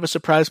were a bit of a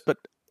surprise, but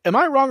am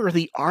I wrong, or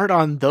the art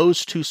on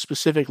those two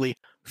specifically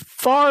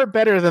far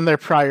better than their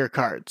prior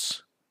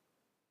cards?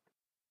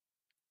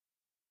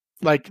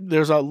 Like,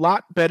 there's a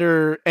lot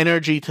better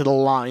energy to the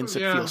lines, it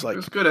feels like.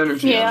 There's good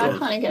energy. Yeah, I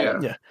kind of get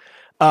it. Yeah.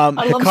 I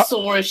love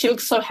Sora. She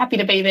looks so happy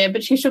to be there,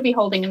 but she should be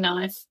holding a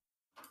knife.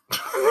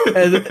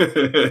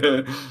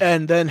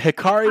 and then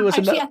Hikari was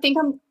actually. I think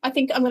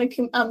I'm going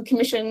to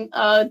commission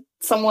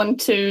someone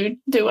to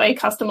do a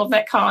custom of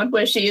that card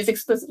where she is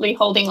explicitly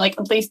holding like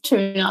at least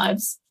 2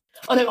 knives.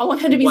 Oh no, I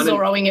want her to be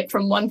Zoroing it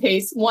from one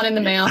piece, one in the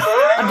mouth.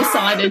 I've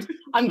decided.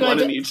 I'm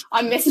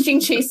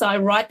messaging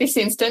Chisai right this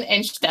instant,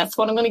 and that's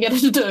what I'm going to get her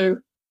to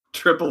do.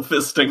 Triple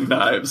fisting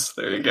knives.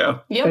 There you go.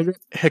 Yep.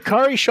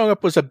 Hikari showing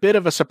up was a bit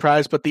of a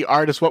surprise, but the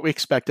art is what we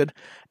expected.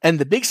 And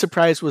the big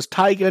surprise was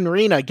Taiga and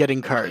Rina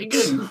getting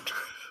cards.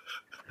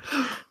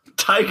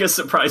 Taiga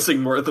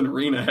surprising more than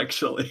Rina,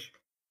 actually.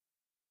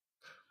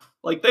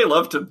 Like, they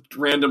love to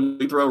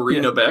randomly throw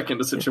Rina back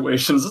into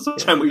situations. This is the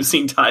time we've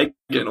seen Taiga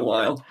in a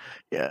while.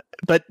 Yeah,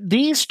 but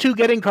these two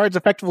getting cards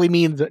effectively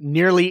means that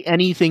nearly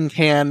anything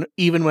can,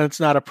 even when it's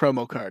not a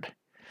promo card.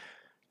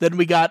 Then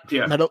we got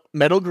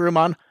Metal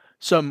Grumon,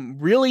 some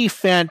really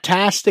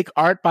fantastic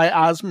art by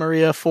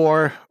Osmaria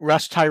for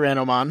Rust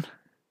Tyrannomon.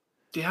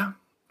 Yeah.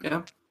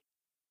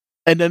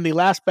 And then the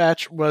last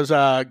batch was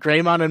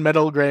Greymon and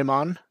Metal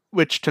Greymon,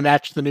 which to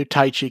match the new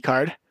Taichi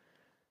card.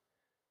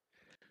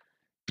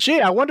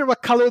 Gee, I wonder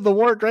what color the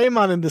War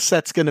Greymon in this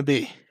set's going to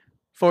be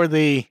for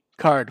the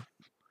card.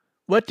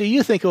 What do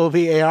you think it will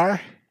be,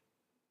 AR?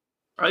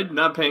 I'm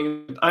not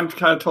paying... I'm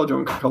kind of told you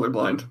I'm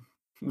colorblind,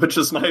 which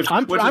is my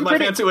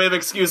fancy way of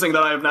excusing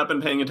that I have not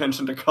been paying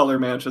attention to color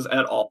matches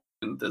at all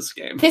in this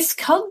game.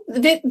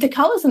 The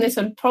colors in this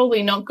are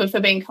probably not good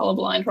for being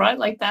colorblind, right?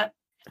 Like that.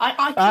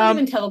 I can't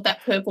even tell if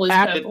that purple is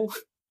purple.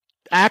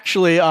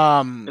 Actually,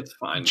 it's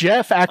fine.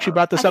 Jeff actually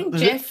brought this up.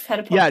 Jeff had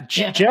a problem.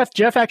 Yeah,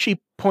 Jeff actually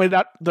pointed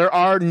out there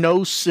are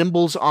no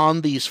symbols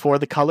on these for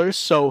the colors,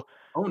 so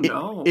oh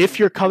no! If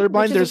you're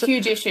colorblind, there's a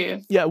huge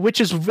issue. Yeah,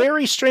 which is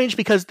very strange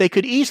because they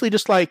could easily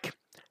just like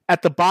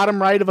at the bottom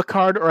right of a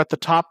card or at the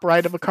top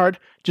right of a card,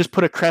 just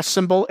put a crest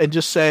symbol and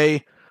just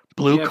say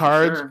blue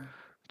cards. Sure.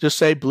 Just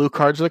say blue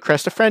cards are the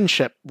crest of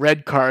friendship,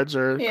 red cards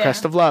are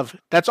crest of love.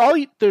 That's all.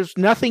 There's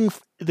nothing.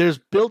 There's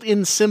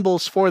built-in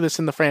symbols for this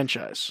in the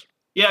franchise.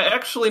 Yeah,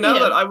 actually, now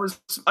that I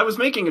was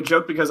making a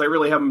joke because I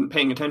really haven't been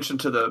paying attention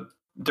to the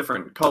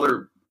different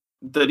color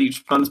that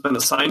each one's been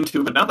assigned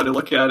to, but now that I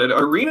look at it,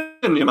 Arena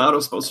and Yamato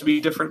are supposed to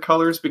be different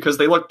colors because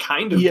they look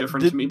kind of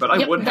different to me, but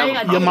I would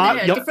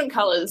have different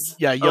colors.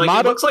 Yeah, Yamato.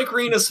 Like, it looks like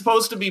Reen is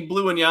supposed to be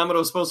blue and Yamato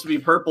is supposed to be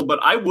purple, but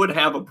I would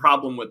have a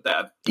problem with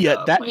that.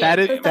 Yeah,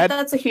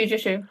 that's a huge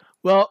issue.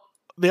 Well,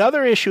 the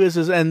other issue is,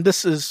 and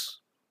this is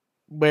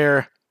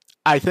where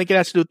I think it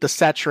has to do with the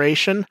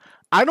saturation.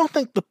 I don't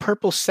think the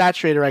purple's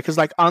saturated right, because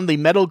like on the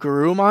Metal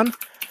Garurumon,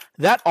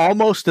 that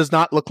almost does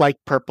not look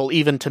like purple,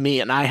 even to me,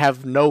 and I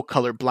have no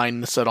color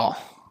blindness at all.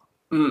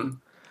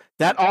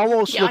 That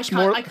almost looks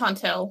more... I can't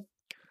tell.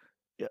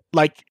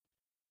 Like,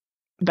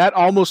 that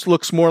almost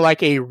looks more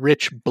like a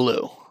rich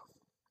blue.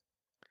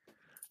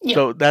 Yeah,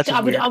 so that's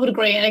I would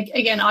agree. And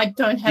again, I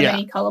don't have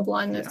any color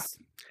blindness.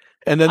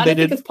 Yeah. And then I don't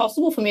think it's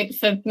possible for me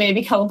to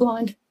be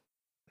colorblind.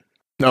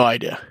 No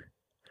idea.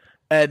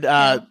 And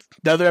the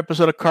other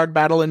episode of Card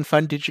Battle in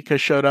Fun Digica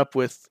showed up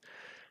with...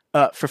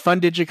 for Fun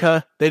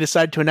Digica, they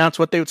decided to announce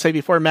what they would say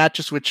before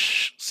matches,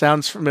 which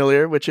sounds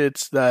familiar, which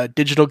it's the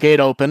Digital Gate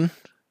Open.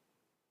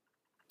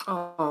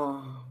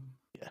 Oh.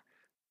 Yeah.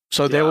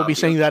 So they will be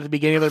saying that at the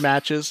beginning of their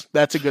matches.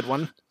 That's a good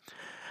one.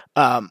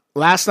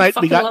 Last night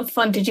we love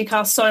Fun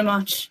Digicast so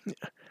much.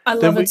 I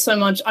love it so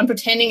much. I'm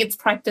pretending it's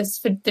practice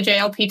for the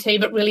JLPT,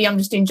 but really I'm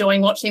just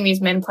enjoying watching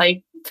these men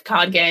play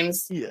card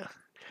games. Yeah.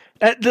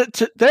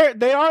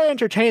 They are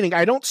entertaining.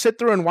 I don't sit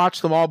through and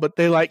watch them all, but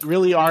they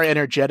really are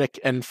energetic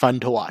and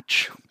fun to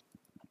watch.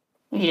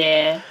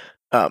 Yeah.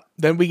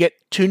 Then we get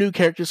 2 new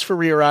characters for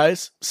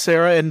Rearise,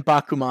 Sarah and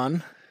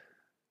Bakuman.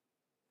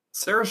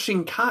 Sarah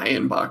Shinkai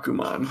and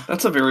Bakuman.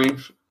 That's a very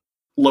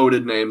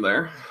loaded name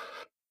there.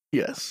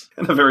 Yes.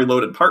 And a very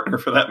loaded partner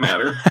for that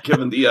matter,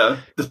 given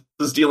this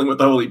is dealing with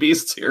the Holy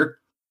Beasts here.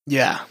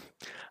 Yeah.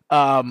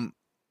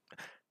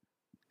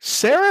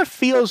 Sarah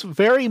feels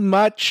very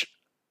much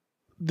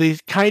the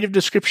kind of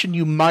description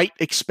you might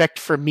expect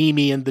for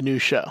Mimi in the new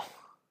show.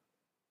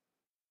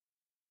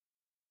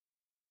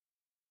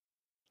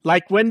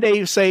 Like when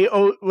they say,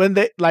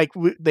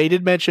 they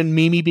did mention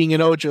Mimi being an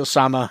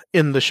Ojo-sama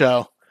in the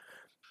show.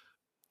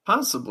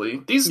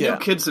 Possibly. These new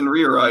kids in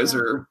Rearise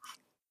are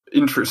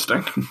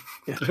interesting.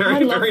 Yeah. very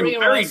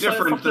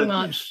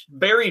different.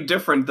 Very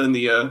different than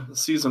the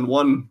season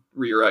 1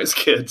 Rearise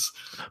kids.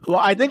 Well,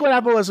 I think what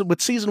happened was with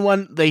season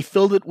 1, they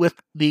filled it with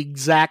the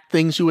exact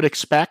things you would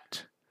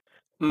expect.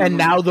 And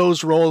now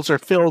those roles are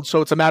filled,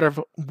 so it's a matter of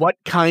what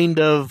kind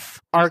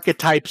of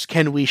archetypes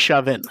can we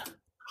shove in.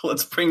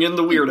 Let's bring in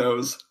the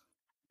weirdos.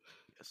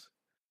 Yes.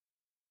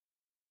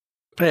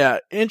 Yeah,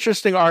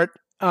 interesting art.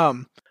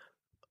 Bakuman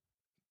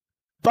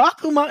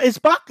is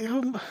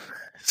Bakuman.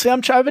 See,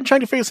 I've been trying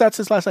to figure this out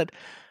since last night.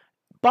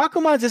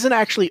 Bakuman's isn't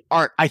actually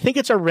art. I think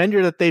it's a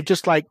render that they've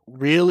just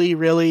really,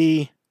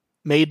 really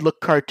made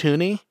look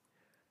cartoony.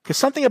 Because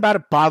something about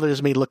it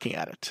bothers me looking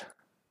at it.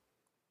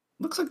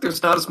 Looks like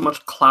there's not as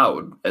much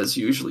cloud as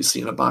you usually see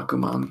in a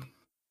Bakuman.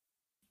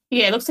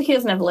 Yeah, it looks like he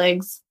doesn't have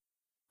legs.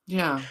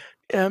 Yeah.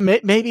 Yeah,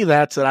 maybe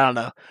that's it. I don't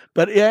know.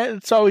 But yeah,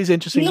 it's always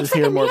interesting to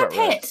hear more about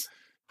it.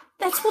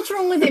 That's what's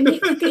wrong with him.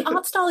 The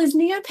art style is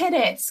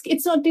Neopet-esque.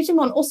 It's not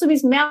Digimon. Also,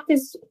 his mouth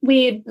is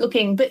weird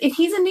looking, but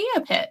he's a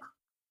Neopet.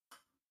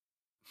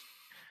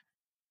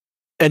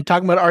 And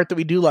talking about art that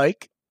we do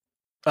like,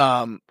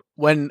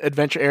 when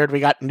Adventure aired,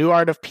 we got new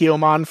art of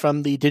Piyomon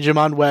from the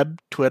Digimon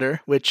Web Twitter,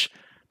 which...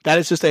 That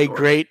is just a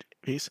great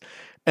piece.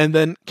 And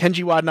then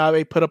Kenji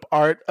Watanabe put up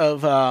art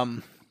of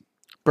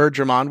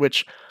Birdramon,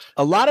 which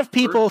a lot of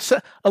people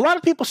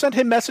sent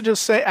him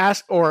messages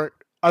or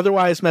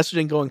otherwise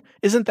messaging going,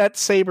 "Isn't that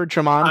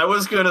Saberdramon?" I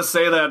was going to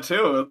say that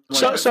too.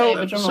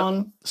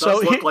 Saberdramon.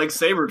 Look like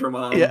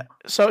Saberdramon. Yeah.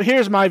 So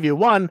here's my view.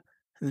 One,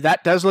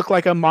 that does look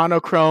like a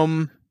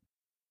monochrome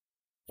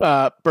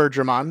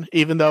Birdramon,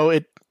 even though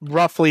it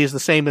roughly is the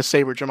same as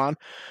Saberdramon.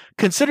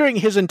 Considering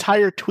his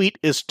entire tweet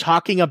is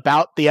talking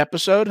about the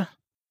episode.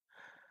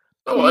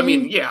 Oh, I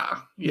mean, yeah.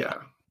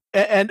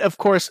 And of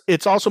course,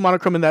 it's also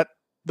monochrome in that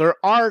there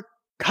are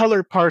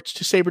color parts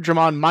to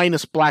Saberdramon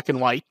minus black and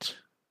white.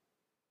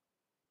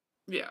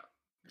 Yeah.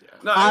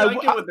 No, I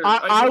get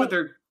what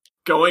they're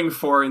going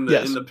for in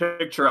the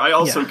picture. I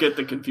also get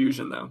the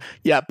confusion, though.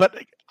 Yeah,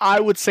 but I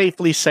would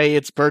safely say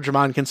it's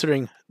Birdramon,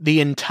 considering the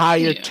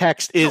entire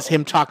text is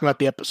him talking about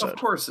the episode. Of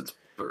course it's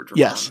Birdramon.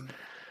 Yes.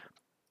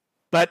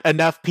 But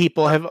enough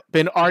people have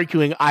been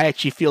arguing, I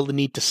actually feel the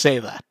need to say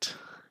that.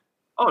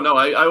 Oh, no,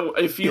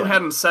 if you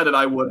hadn't said it,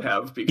 I would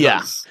have.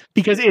 Because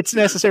it's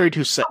necessary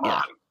to say.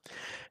 Yeah.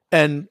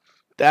 And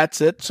that's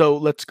it. So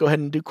let's go ahead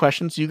and do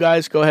questions. You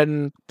guys go ahead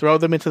and throw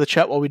them into the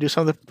chat while we do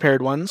some of the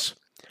prepared ones.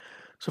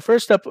 So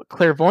first up,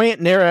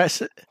 Clairvoyant Nera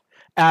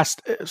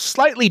asked a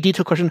slightly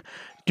detailed question.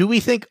 Do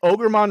we think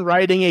Ogremon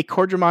riding a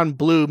Cordramon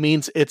Blue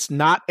means it's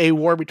not a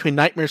war between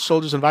Nightmare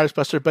Soldiers and Virus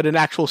Buster, but an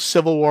actual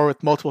civil war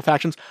with multiple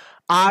factions?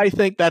 I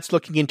think that's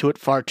looking into it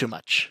far too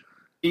much.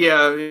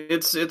 Yeah,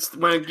 it's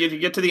when you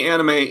get to the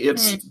anime,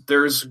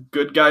 there's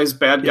good guys,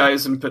 bad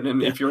guys, and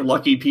if you're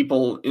lucky,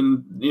 people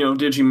in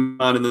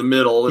Digimon in the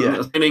middle,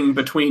 and spinning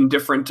between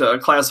different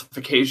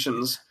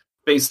classifications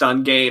based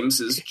on games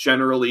is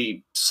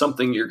generally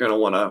something you're going to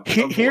want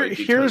to avoid.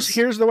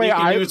 Here's the way you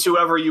can use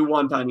whoever you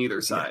want on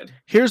either side.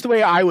 Here's the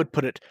way I would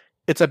put it.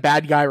 It's a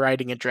bad guy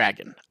riding a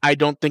dragon. I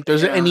don't think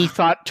there's any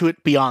thought to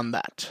it beyond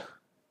that.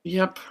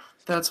 Yep,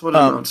 that's what it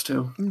amounts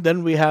to.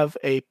 Then we have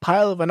a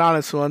pile of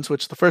anonymous ones,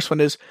 which the first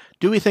one is,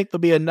 do we think there'll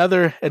be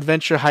another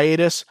adventure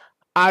hiatus?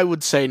 I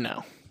would say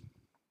no.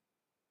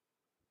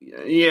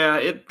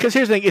 Yeah. Because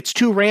here's the thing, it's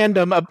too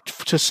random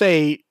to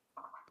say,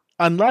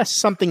 unless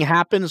something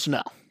happens,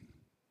 no.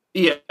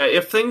 Yeah,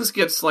 if things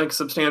gets like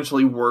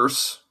substantially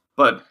worse,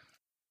 but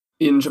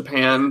in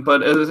Japan,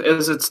 but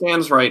as it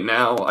stands right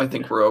now, I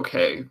think we're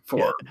okay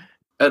for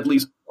at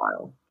least a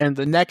while. And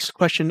the next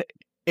question,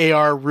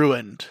 AR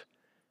ruined.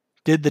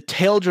 Did the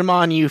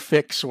Taildramon you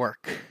fix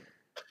work?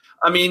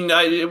 I mean,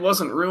 it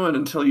wasn't ruined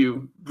until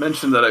you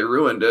mentioned that I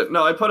ruined it.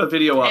 No, I put a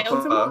video up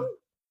of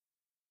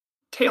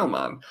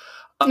Tailmon.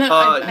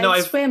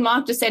 I swear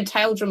Mark just said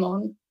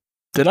Taildramon.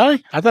 Did I?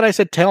 I thought I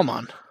said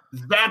Tailmon.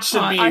 That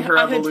should be her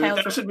evolution.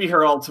 That should be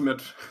her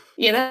ultimate.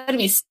 Yeah, that'd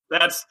be.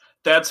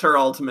 That's her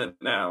ultimate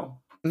now.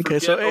 Okay,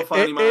 forget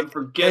Ophanimon,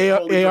 forget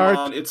Holy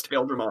it's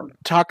Taildramon.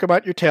 Talk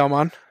about your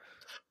Tailmon.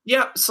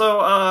 Yeah,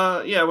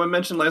 so we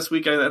mentioned last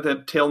week I had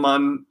that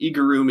Tailmon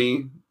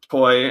Igurumi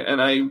toy,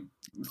 and I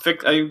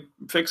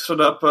fixed it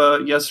up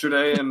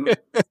yesterday and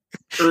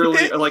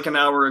early, like an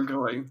hour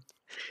ago.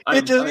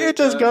 It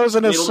just goes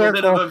in a circle.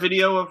 A bit of a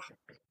video of.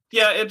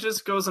 Yeah, it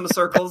just goes in a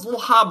circle. It's a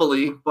little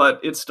hobbly,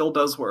 but it still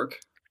does work.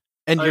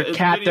 And your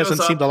cat doesn't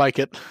seem to like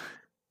it.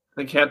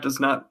 The cat does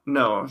not.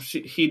 No,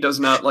 he does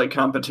not like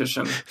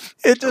competition.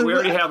 We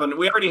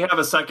already have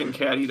a second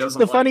cat. He doesn't.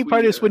 The funny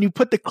part is when you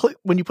put the clip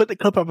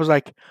up, I was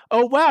like,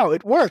 "Oh wow,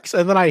 it works!"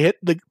 And then I hit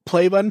the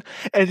play button,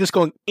 and it's just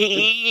going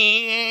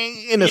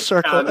in a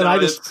circle, and I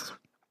just.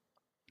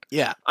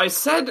 Yeah, I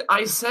said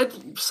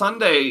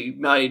Sunday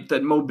night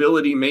that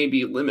mobility may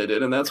be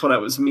limited, and that's what I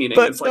was meaning.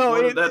 But it's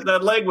like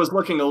that leg was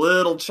looking a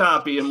little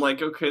choppy. I'm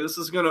like, okay, this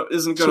isn't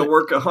gonna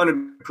work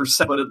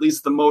 100%, but at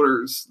least the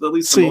motor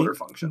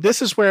function.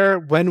 This is where,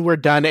 when we're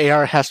done,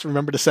 AR has to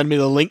remember to send me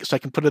the link so I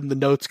can put it in the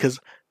notes, because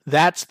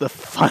that's the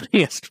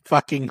funniest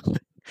fucking thing.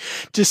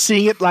 Just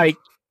seeing it like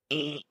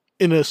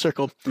in a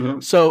circle. Mm-hmm.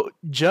 So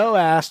Joe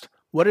asked,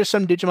 what are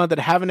some Digimon that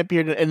haven't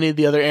appeared in any of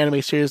the other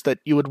anime series that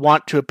you would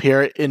want to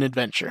appear in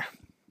Adventure?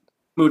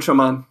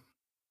 Muchomon.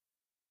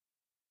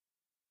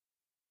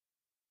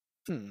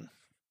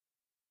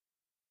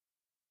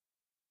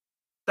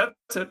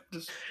 That's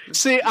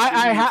it.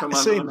 I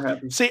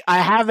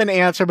have an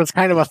answer, but it's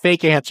kind of a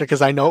fake answer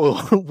because I know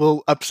it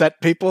will upset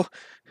people.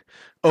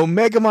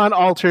 Omegamon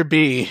Alter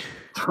B.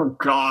 Oh,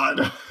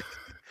 God.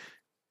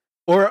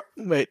 Or,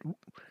 wait,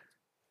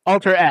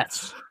 Alter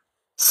S.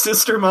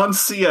 Sistermon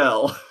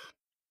CL.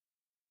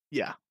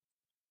 Yeah.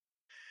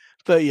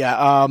 But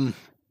yeah,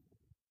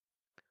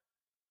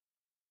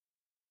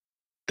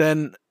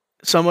 then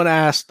someone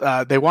asked,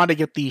 they want to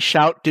get the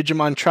Shout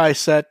Digimon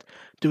Tri-Set.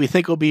 Do we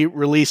think it'll be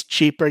released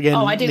cheaper again?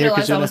 Oh, I didn't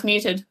realize I was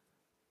muted.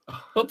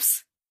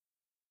 Oops.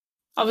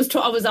 I was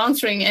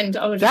answering and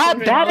I was just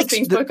wondering what was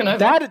being spoken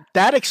over.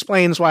 That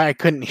explains why I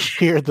couldn't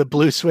hear the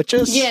blue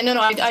switches. Yeah, no,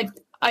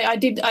 I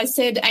did. I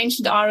said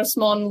Ancient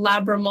Arismon,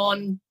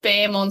 Labramon,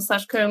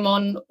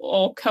 Bearmon/Komon,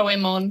 or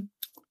Koemon.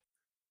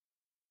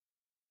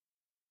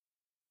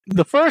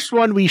 The first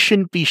one we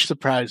shouldn't be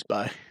surprised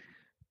by.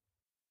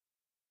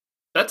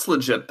 That's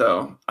legit,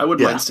 though. I would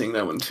mind seeing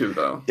that one too,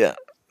 though. Yeah.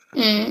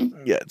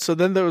 Mm. Yeah. So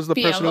then there was the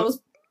person.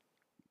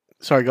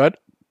 Sorry, go ahead.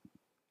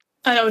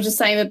 I was just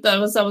saying that I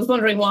was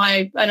wondering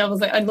why, and I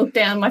was like, I looked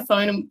down my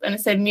phone and it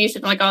said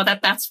muted. I'm like, oh,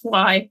 that's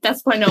why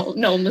no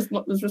one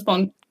was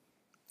responding.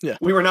 Yeah,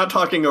 we were not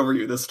talking over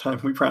you this time.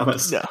 We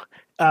promise. Yeah.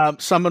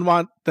 Someone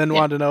wanted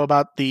to know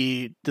about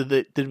did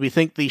we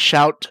think the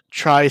Shout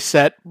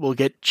Tri-Set will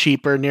get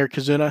cheaper near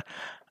Kizuna?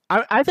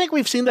 I think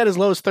we've seen that as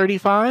low as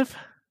 35.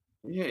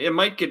 Yeah, it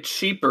might get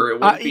cheaper. It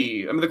won't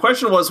be. I mean, the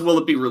question was, will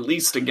it be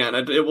released again?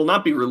 It will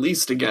not be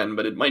released again,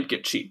 but it might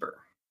get cheaper.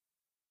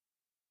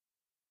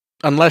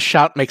 Unless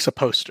Shout makes a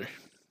poster.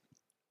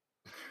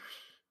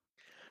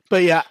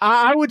 But yeah,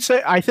 I would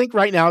say, I think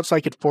right now it's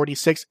like at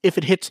 46. If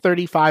it hits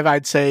 35,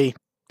 I'd say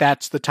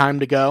that's the time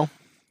to go.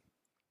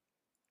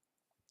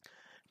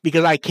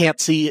 Because I can't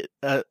see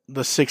the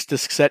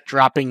 6-disc set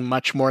dropping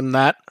much more than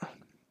that.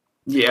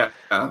 Yeah.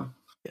 Yeah.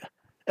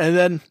 And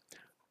then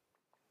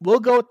we'll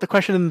go with the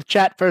question in the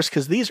chat first,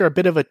 because these are a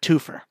bit of a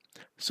twofer.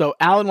 So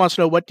Alan wants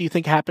to know, what do you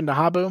think happened to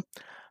Habu?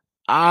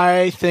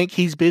 I think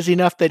he's busy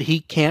enough that he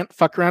can't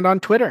fuck around on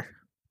Twitter.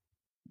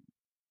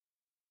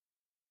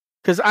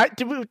 Because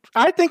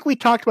I think we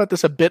talked about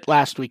this a bit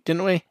last week,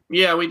 didn't we?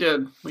 Yeah, we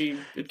did.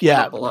 It came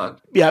up a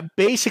lot. Yeah,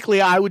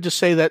 basically I would just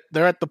say that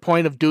they're at the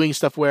point of doing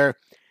stuff where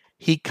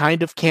he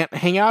kind of can't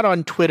hang out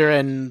on Twitter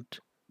and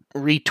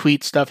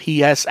retweet stuff. He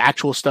has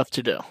actual stuff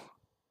to do.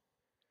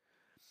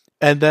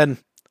 And then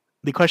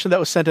the question that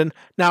was sent in.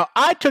 Now,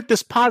 I took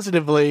this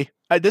positively.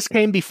 This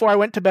came before I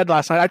went to bed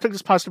last night. I took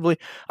this positively.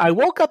 I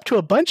woke up to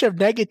a bunch of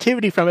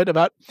negativity from it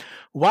about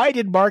why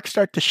did Mark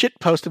start to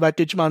shitpost about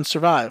Digimon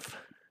Survive?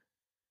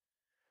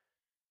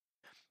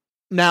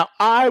 Now,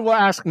 I will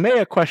ask May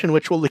a question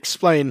which will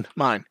explain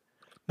mine.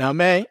 Now,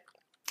 May,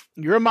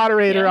 you're a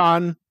moderator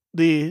on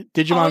the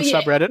Digimon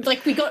subreddit.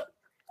 Like, we got...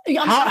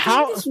 I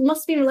think this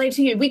must be related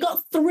to you. We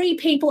got 3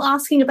 people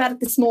asking about it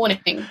this morning.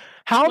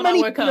 How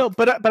many? No,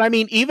 but I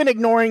mean, even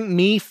ignoring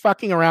me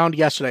fucking around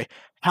yesterday,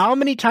 how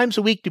many times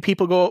a week do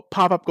people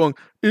pop up going,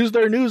 "Is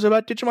there news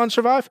about Digimon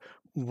Survive?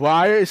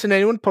 Why isn't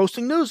anyone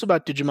posting news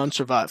about Digimon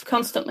Survive?"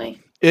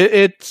 Constantly.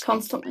 It's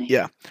constantly.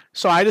 Yeah.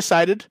 So I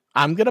decided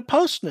I'm gonna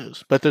post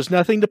news, but there's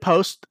nothing to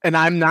post, and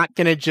I'm not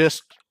gonna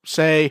just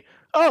say,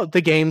 "Oh,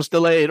 the game's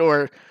delayed,"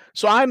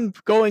 so I'm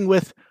going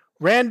with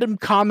random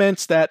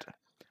comments that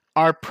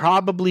are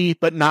probably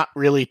but not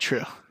really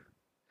true.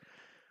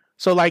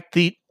 So like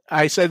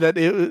I said that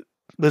it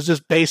was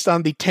just based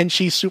on the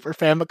Tenchi Super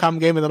Famicom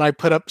game, and then I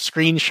put up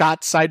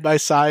screenshots side by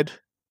side.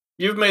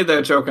 You've made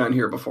that joke on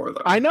here before,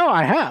 though. I know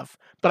I have,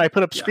 but I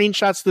put up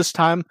screenshots this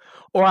time,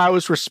 or I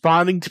was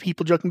responding to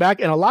people joking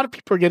back, and a lot of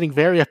people are getting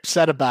very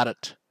upset about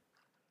it.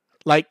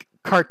 Like,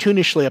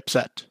 cartoonishly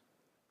upset.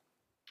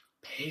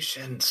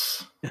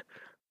 Patience.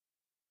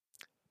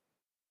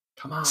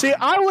 Come on. See,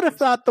 I would have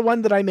thought the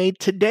one that I made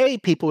today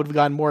people would have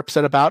gotten more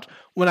upset about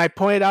when I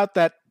pointed out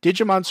that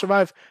Digimon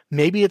Survive,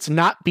 maybe it's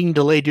not being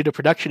delayed due to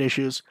production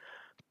issues.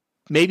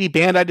 Maybe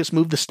Bandai just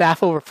moved the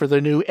staff over for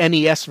the new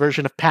NES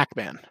version of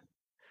Pac-Man.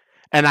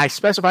 And I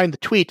specify in the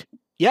tweet,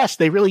 yes,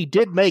 they really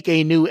did make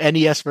a new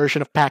NES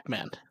version of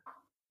Pac-Man.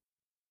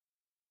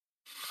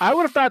 I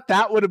would have thought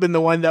that would have been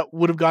the one that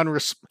would have gotten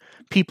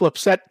people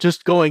upset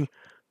just going,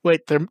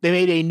 wait, they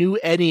made a new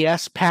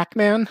NES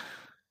Pac-Man?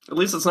 At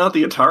least it's not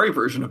the Atari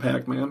version of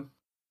Pac-Man.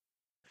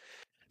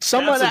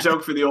 That's a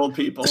joke for the old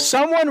people.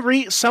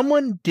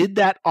 Someone did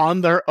that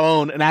on their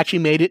own and actually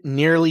made it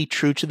nearly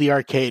true to the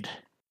arcade.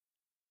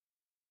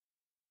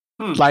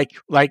 Like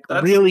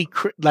really,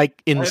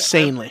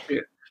 insanely.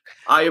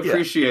 I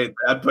appreciate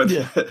that, but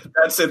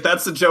that's it.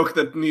 That's a joke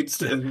that needs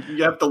to.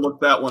 You have to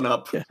look that one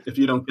up if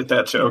you don't get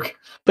that joke.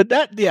 But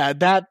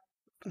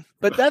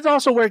that's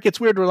also where it gets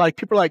weird. Where like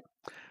people are like,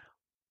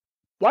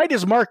 why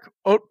does Mark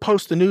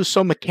post the news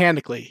so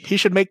mechanically? He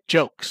should make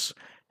jokes.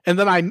 And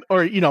then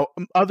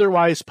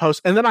otherwise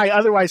post. And then I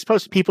otherwise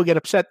post. People get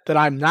upset that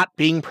I'm not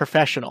being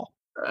professional.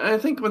 I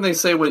think when they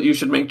say you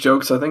should make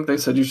jokes, I think they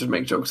said you should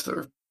make jokes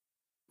there.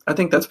 I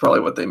think that's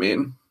probably what they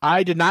mean.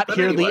 I did not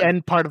hear the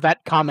end part of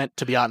that comment,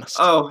 to be honest.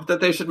 Oh,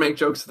 that they should make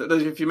jokes.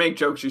 If you make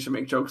jokes, you should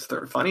make jokes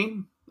that are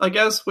funny, I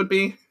guess, would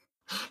be.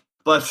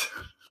 But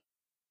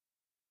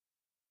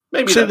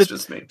maybe that's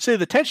just me. See,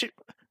 the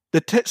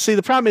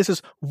problem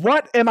is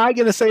what am I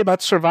going to say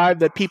about Survive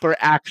that people are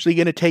actually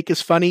going to take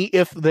as funny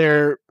if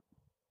they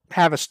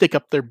have a stick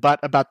up their butt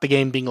about the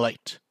game being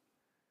late?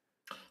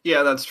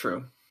 Yeah, that's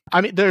true. I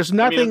mean, there's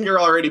nothing. I mean,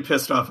 you're already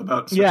pissed off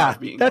about Survive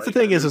being that's late. The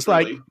thing is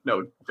really like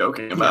no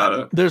joking about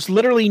it. There's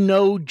literally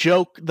no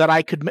joke that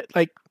I could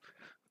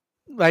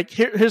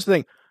here's the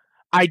thing.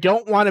 I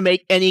don't want to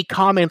make any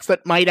comments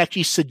that might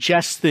actually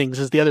suggest things.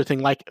 Is the other thing.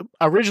 Like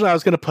originally, I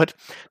was going to put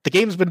the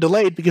game's been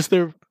delayed because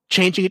they're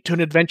changing it to an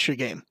adventure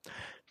game.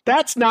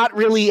 That's not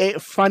really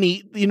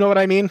funny. You know what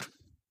I mean?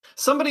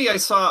 Somebody I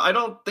saw, I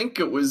don't think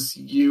it was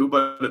you,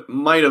 but it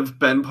might have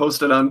been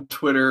posted on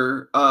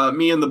Twitter.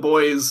 Me and the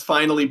boys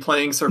finally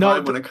playing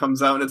Survive when it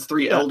comes out, and it's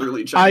 3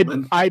 elderly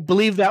gentlemen. I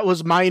believe that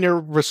was Miner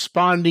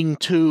responding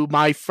to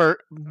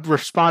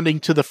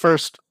the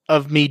first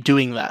of me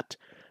doing that.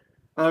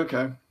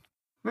 Okay.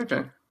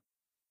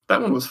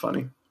 That one was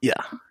funny.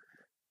 Yeah.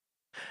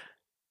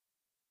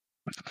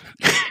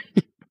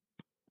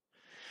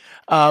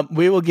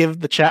 We will give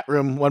the chat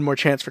room one more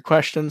chance for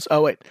questions.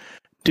 Oh, wait.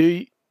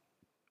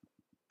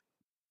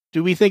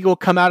 Do we think it will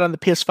come out on the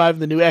PS5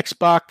 and the new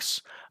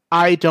Xbox?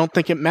 I don't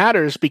think it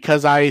matters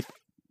because I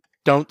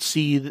don't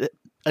see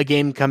a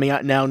game coming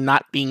out now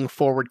not being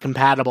forward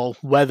compatible,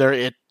 whether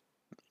it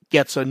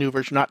gets a new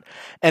version or not.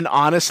 And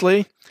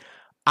honestly,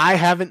 I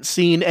haven't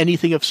seen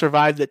anything of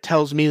Survive that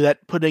tells me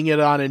that putting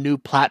it on a new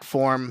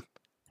platform,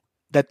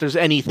 that there's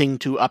anything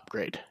to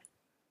upgrade.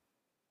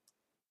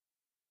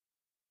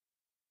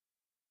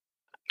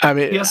 I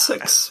mean,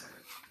 PS6.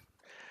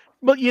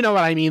 But you know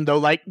what I mean, though.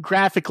 Like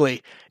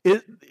graphically,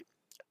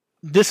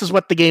 this is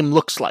what the game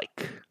looks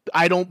like.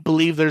 I don't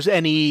believe there's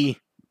any.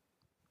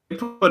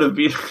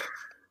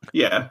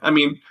 Yeah, I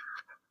mean,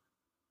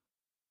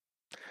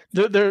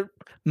 they're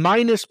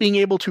minus being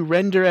able to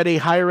render at a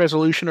higher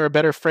resolution or a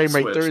better frame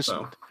rate. There is,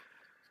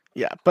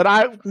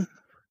 but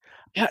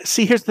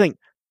see. Here's the thing: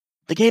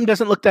 the game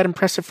doesn't look that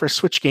impressive for a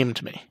Switch game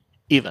to me.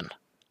 Even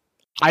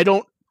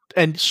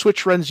and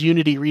Switch runs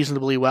Unity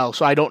reasonably well,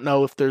 so I don't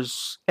know if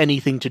there's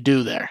anything to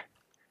do there.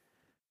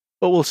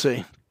 But we'll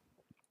see.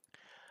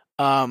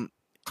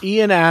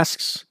 Ian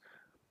asks,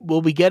 will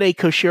we get a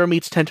Koshiro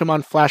meets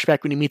Tentomon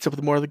flashback when he meets up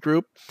with more of the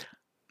group?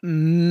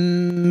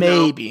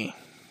 Maybe. No.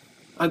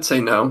 I'd say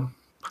no.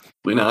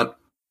 Probably not.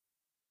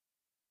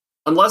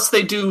 Unless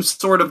they do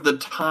sort of the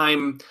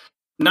time,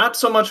 not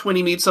so much when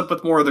he meets up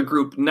with more of the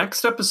group.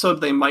 Next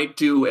episode, they might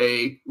do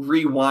a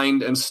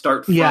rewind and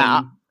start from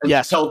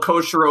and tell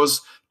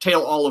Koshiro's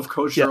tell all of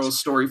Koshiro's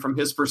story from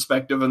his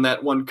perspective, and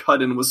that one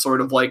cut-in was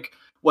sort of like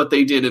what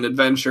they did in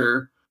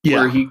Adventure,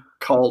 where he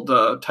called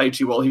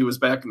Taichi while he was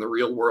back in the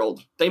real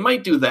world. They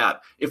might do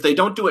that. If they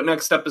don't do it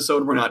next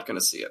episode, we're not going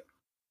to see it.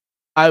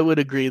 I would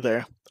agree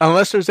there.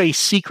 Unless there's a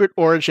secret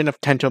origin of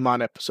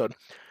Tentomon episode,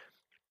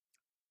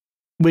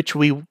 which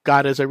we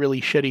got as a really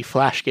shitty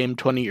Flash game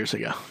 20 years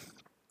ago.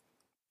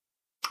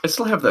 I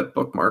still have that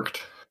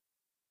bookmarked.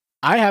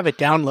 I have it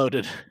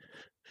downloaded.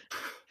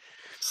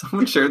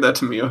 Someone shared that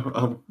to me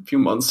a few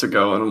months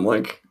ago, and I'm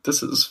like,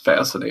 this is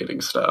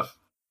fascinating stuff.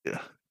 Yeah.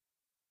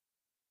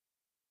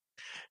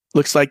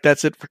 Looks like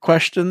that's it for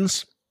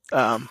questions.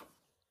 AR,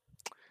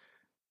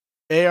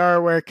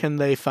 where can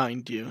they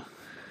find you?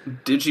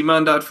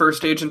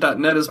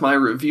 Digimon.firstagent.net is my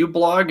review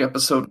blog.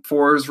 Episode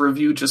 4's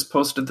review just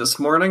posted this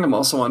morning. I'm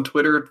also on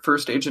Twitter at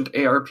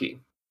FirstAgentARP.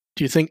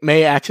 Do you think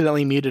May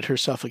accidentally muted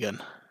herself again?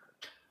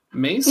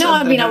 May said no,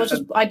 I mean,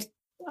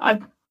 I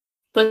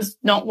was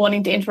not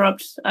wanting to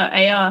interrupt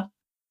AR.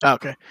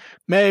 Okay.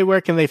 May, where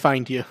can they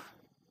find you?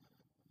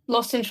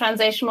 Lost in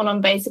Translation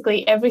on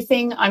basically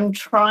everything. I'm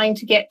trying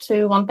to get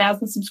to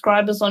 1,000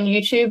 subscribers on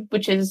YouTube,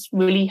 which is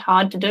really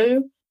hard to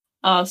do.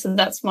 So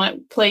that's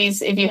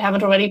please, if you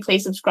haven't already,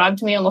 please subscribe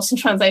to me on Lost in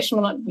Translation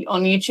on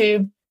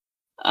YouTube.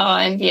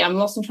 And yeah, I'm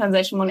Lost in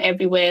Translation on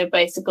everywhere,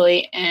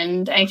 basically.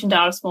 And Ancient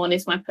Darkspawn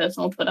is my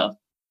personal Twitter.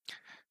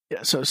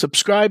 Yeah, so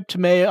subscribe to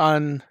May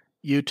on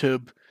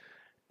YouTube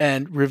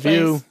and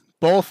review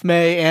both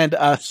May and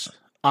us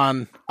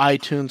on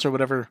iTunes or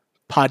whatever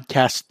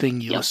podcast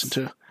thing you listen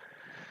to.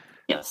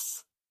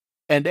 Yes.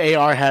 And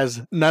AR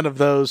has none of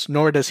those,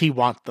 nor does he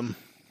want them.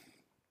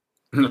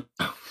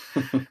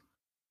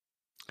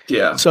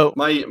 Yeah. So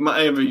I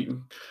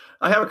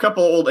have a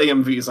couple old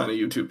AMVs on a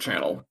YouTube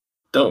channel.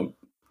 Don't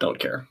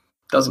care.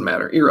 Doesn't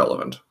matter.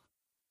 Irrelevant.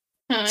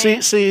 See,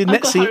 I've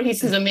got Haruhi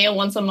Suzumiya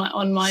once on my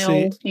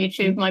old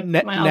YouTube, my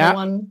other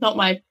one, not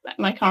my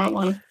current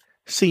one.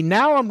 See,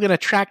 now I'm going to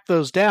track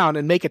those down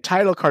and make a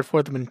title card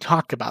for them and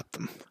talk about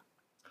them.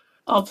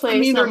 Oh, please, I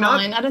mean, not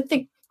mine. I don't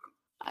think.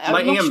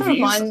 I'm not sure if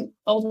mine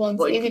old one's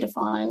easy to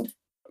find.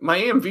 My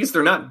AMVs,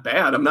 they're not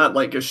bad. I'm not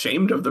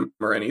ashamed of them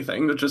or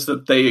anything. It's just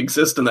that they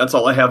exist, and that's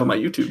all I have on my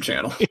YouTube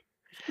channel.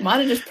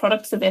 Mine are just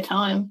products of their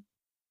time.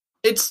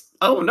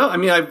 I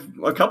mean,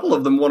 a couple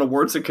of them won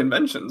awards at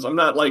conventions. I'm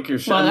not like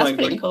that's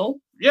pretty cool.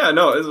 Yeah,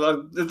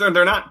 no,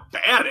 they're not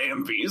bad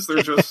AMVs.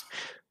 They're just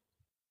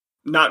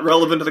not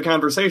relevant to the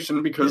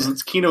conversation because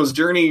it's Kino's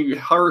Journey,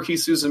 Haruhi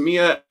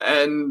Suzumiya,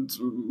 and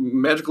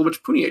Magical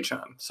Witch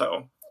Punie-chan.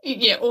 So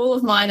yeah, all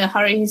of mine are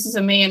Haruhi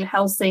Suzumiya and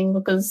Hellsing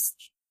because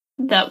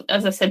that,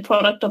 as I said,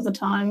 product of the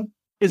time.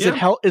 Is it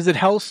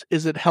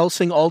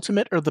Hellsing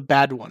Ultimate or the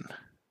bad one?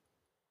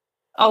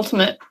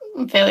 Ultimate,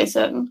 I'm fairly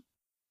certain.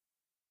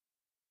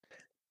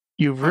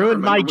 You've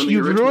ruined my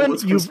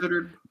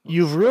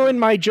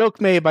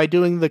joke, May, by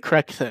doing the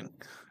correct thing.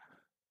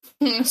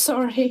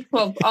 Sorry.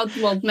 Well,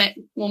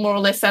 more or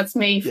less that's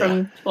me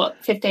from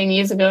 15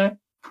 years ago.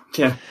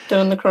 Yeah,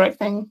 doing the correct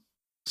thing.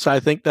 So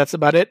I think that's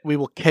about it. We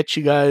will catch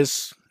you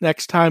guys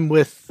next time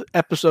with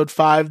episode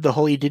 5, The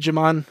Holy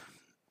Digimon,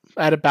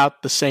 at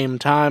about the same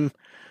time.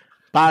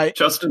 Bye.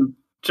 Justin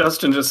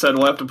just said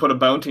we'll have to put a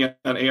bounty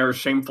on AR's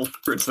shameful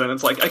secrets. Then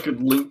it's like I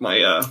could link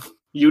my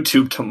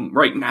YouTube to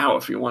right now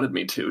if you wanted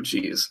me to.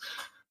 Jeez.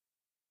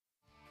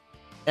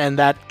 And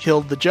that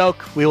killed the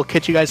joke. We will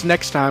catch you guys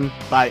next time.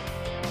 Bye.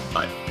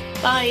 Bye.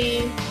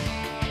 Bye.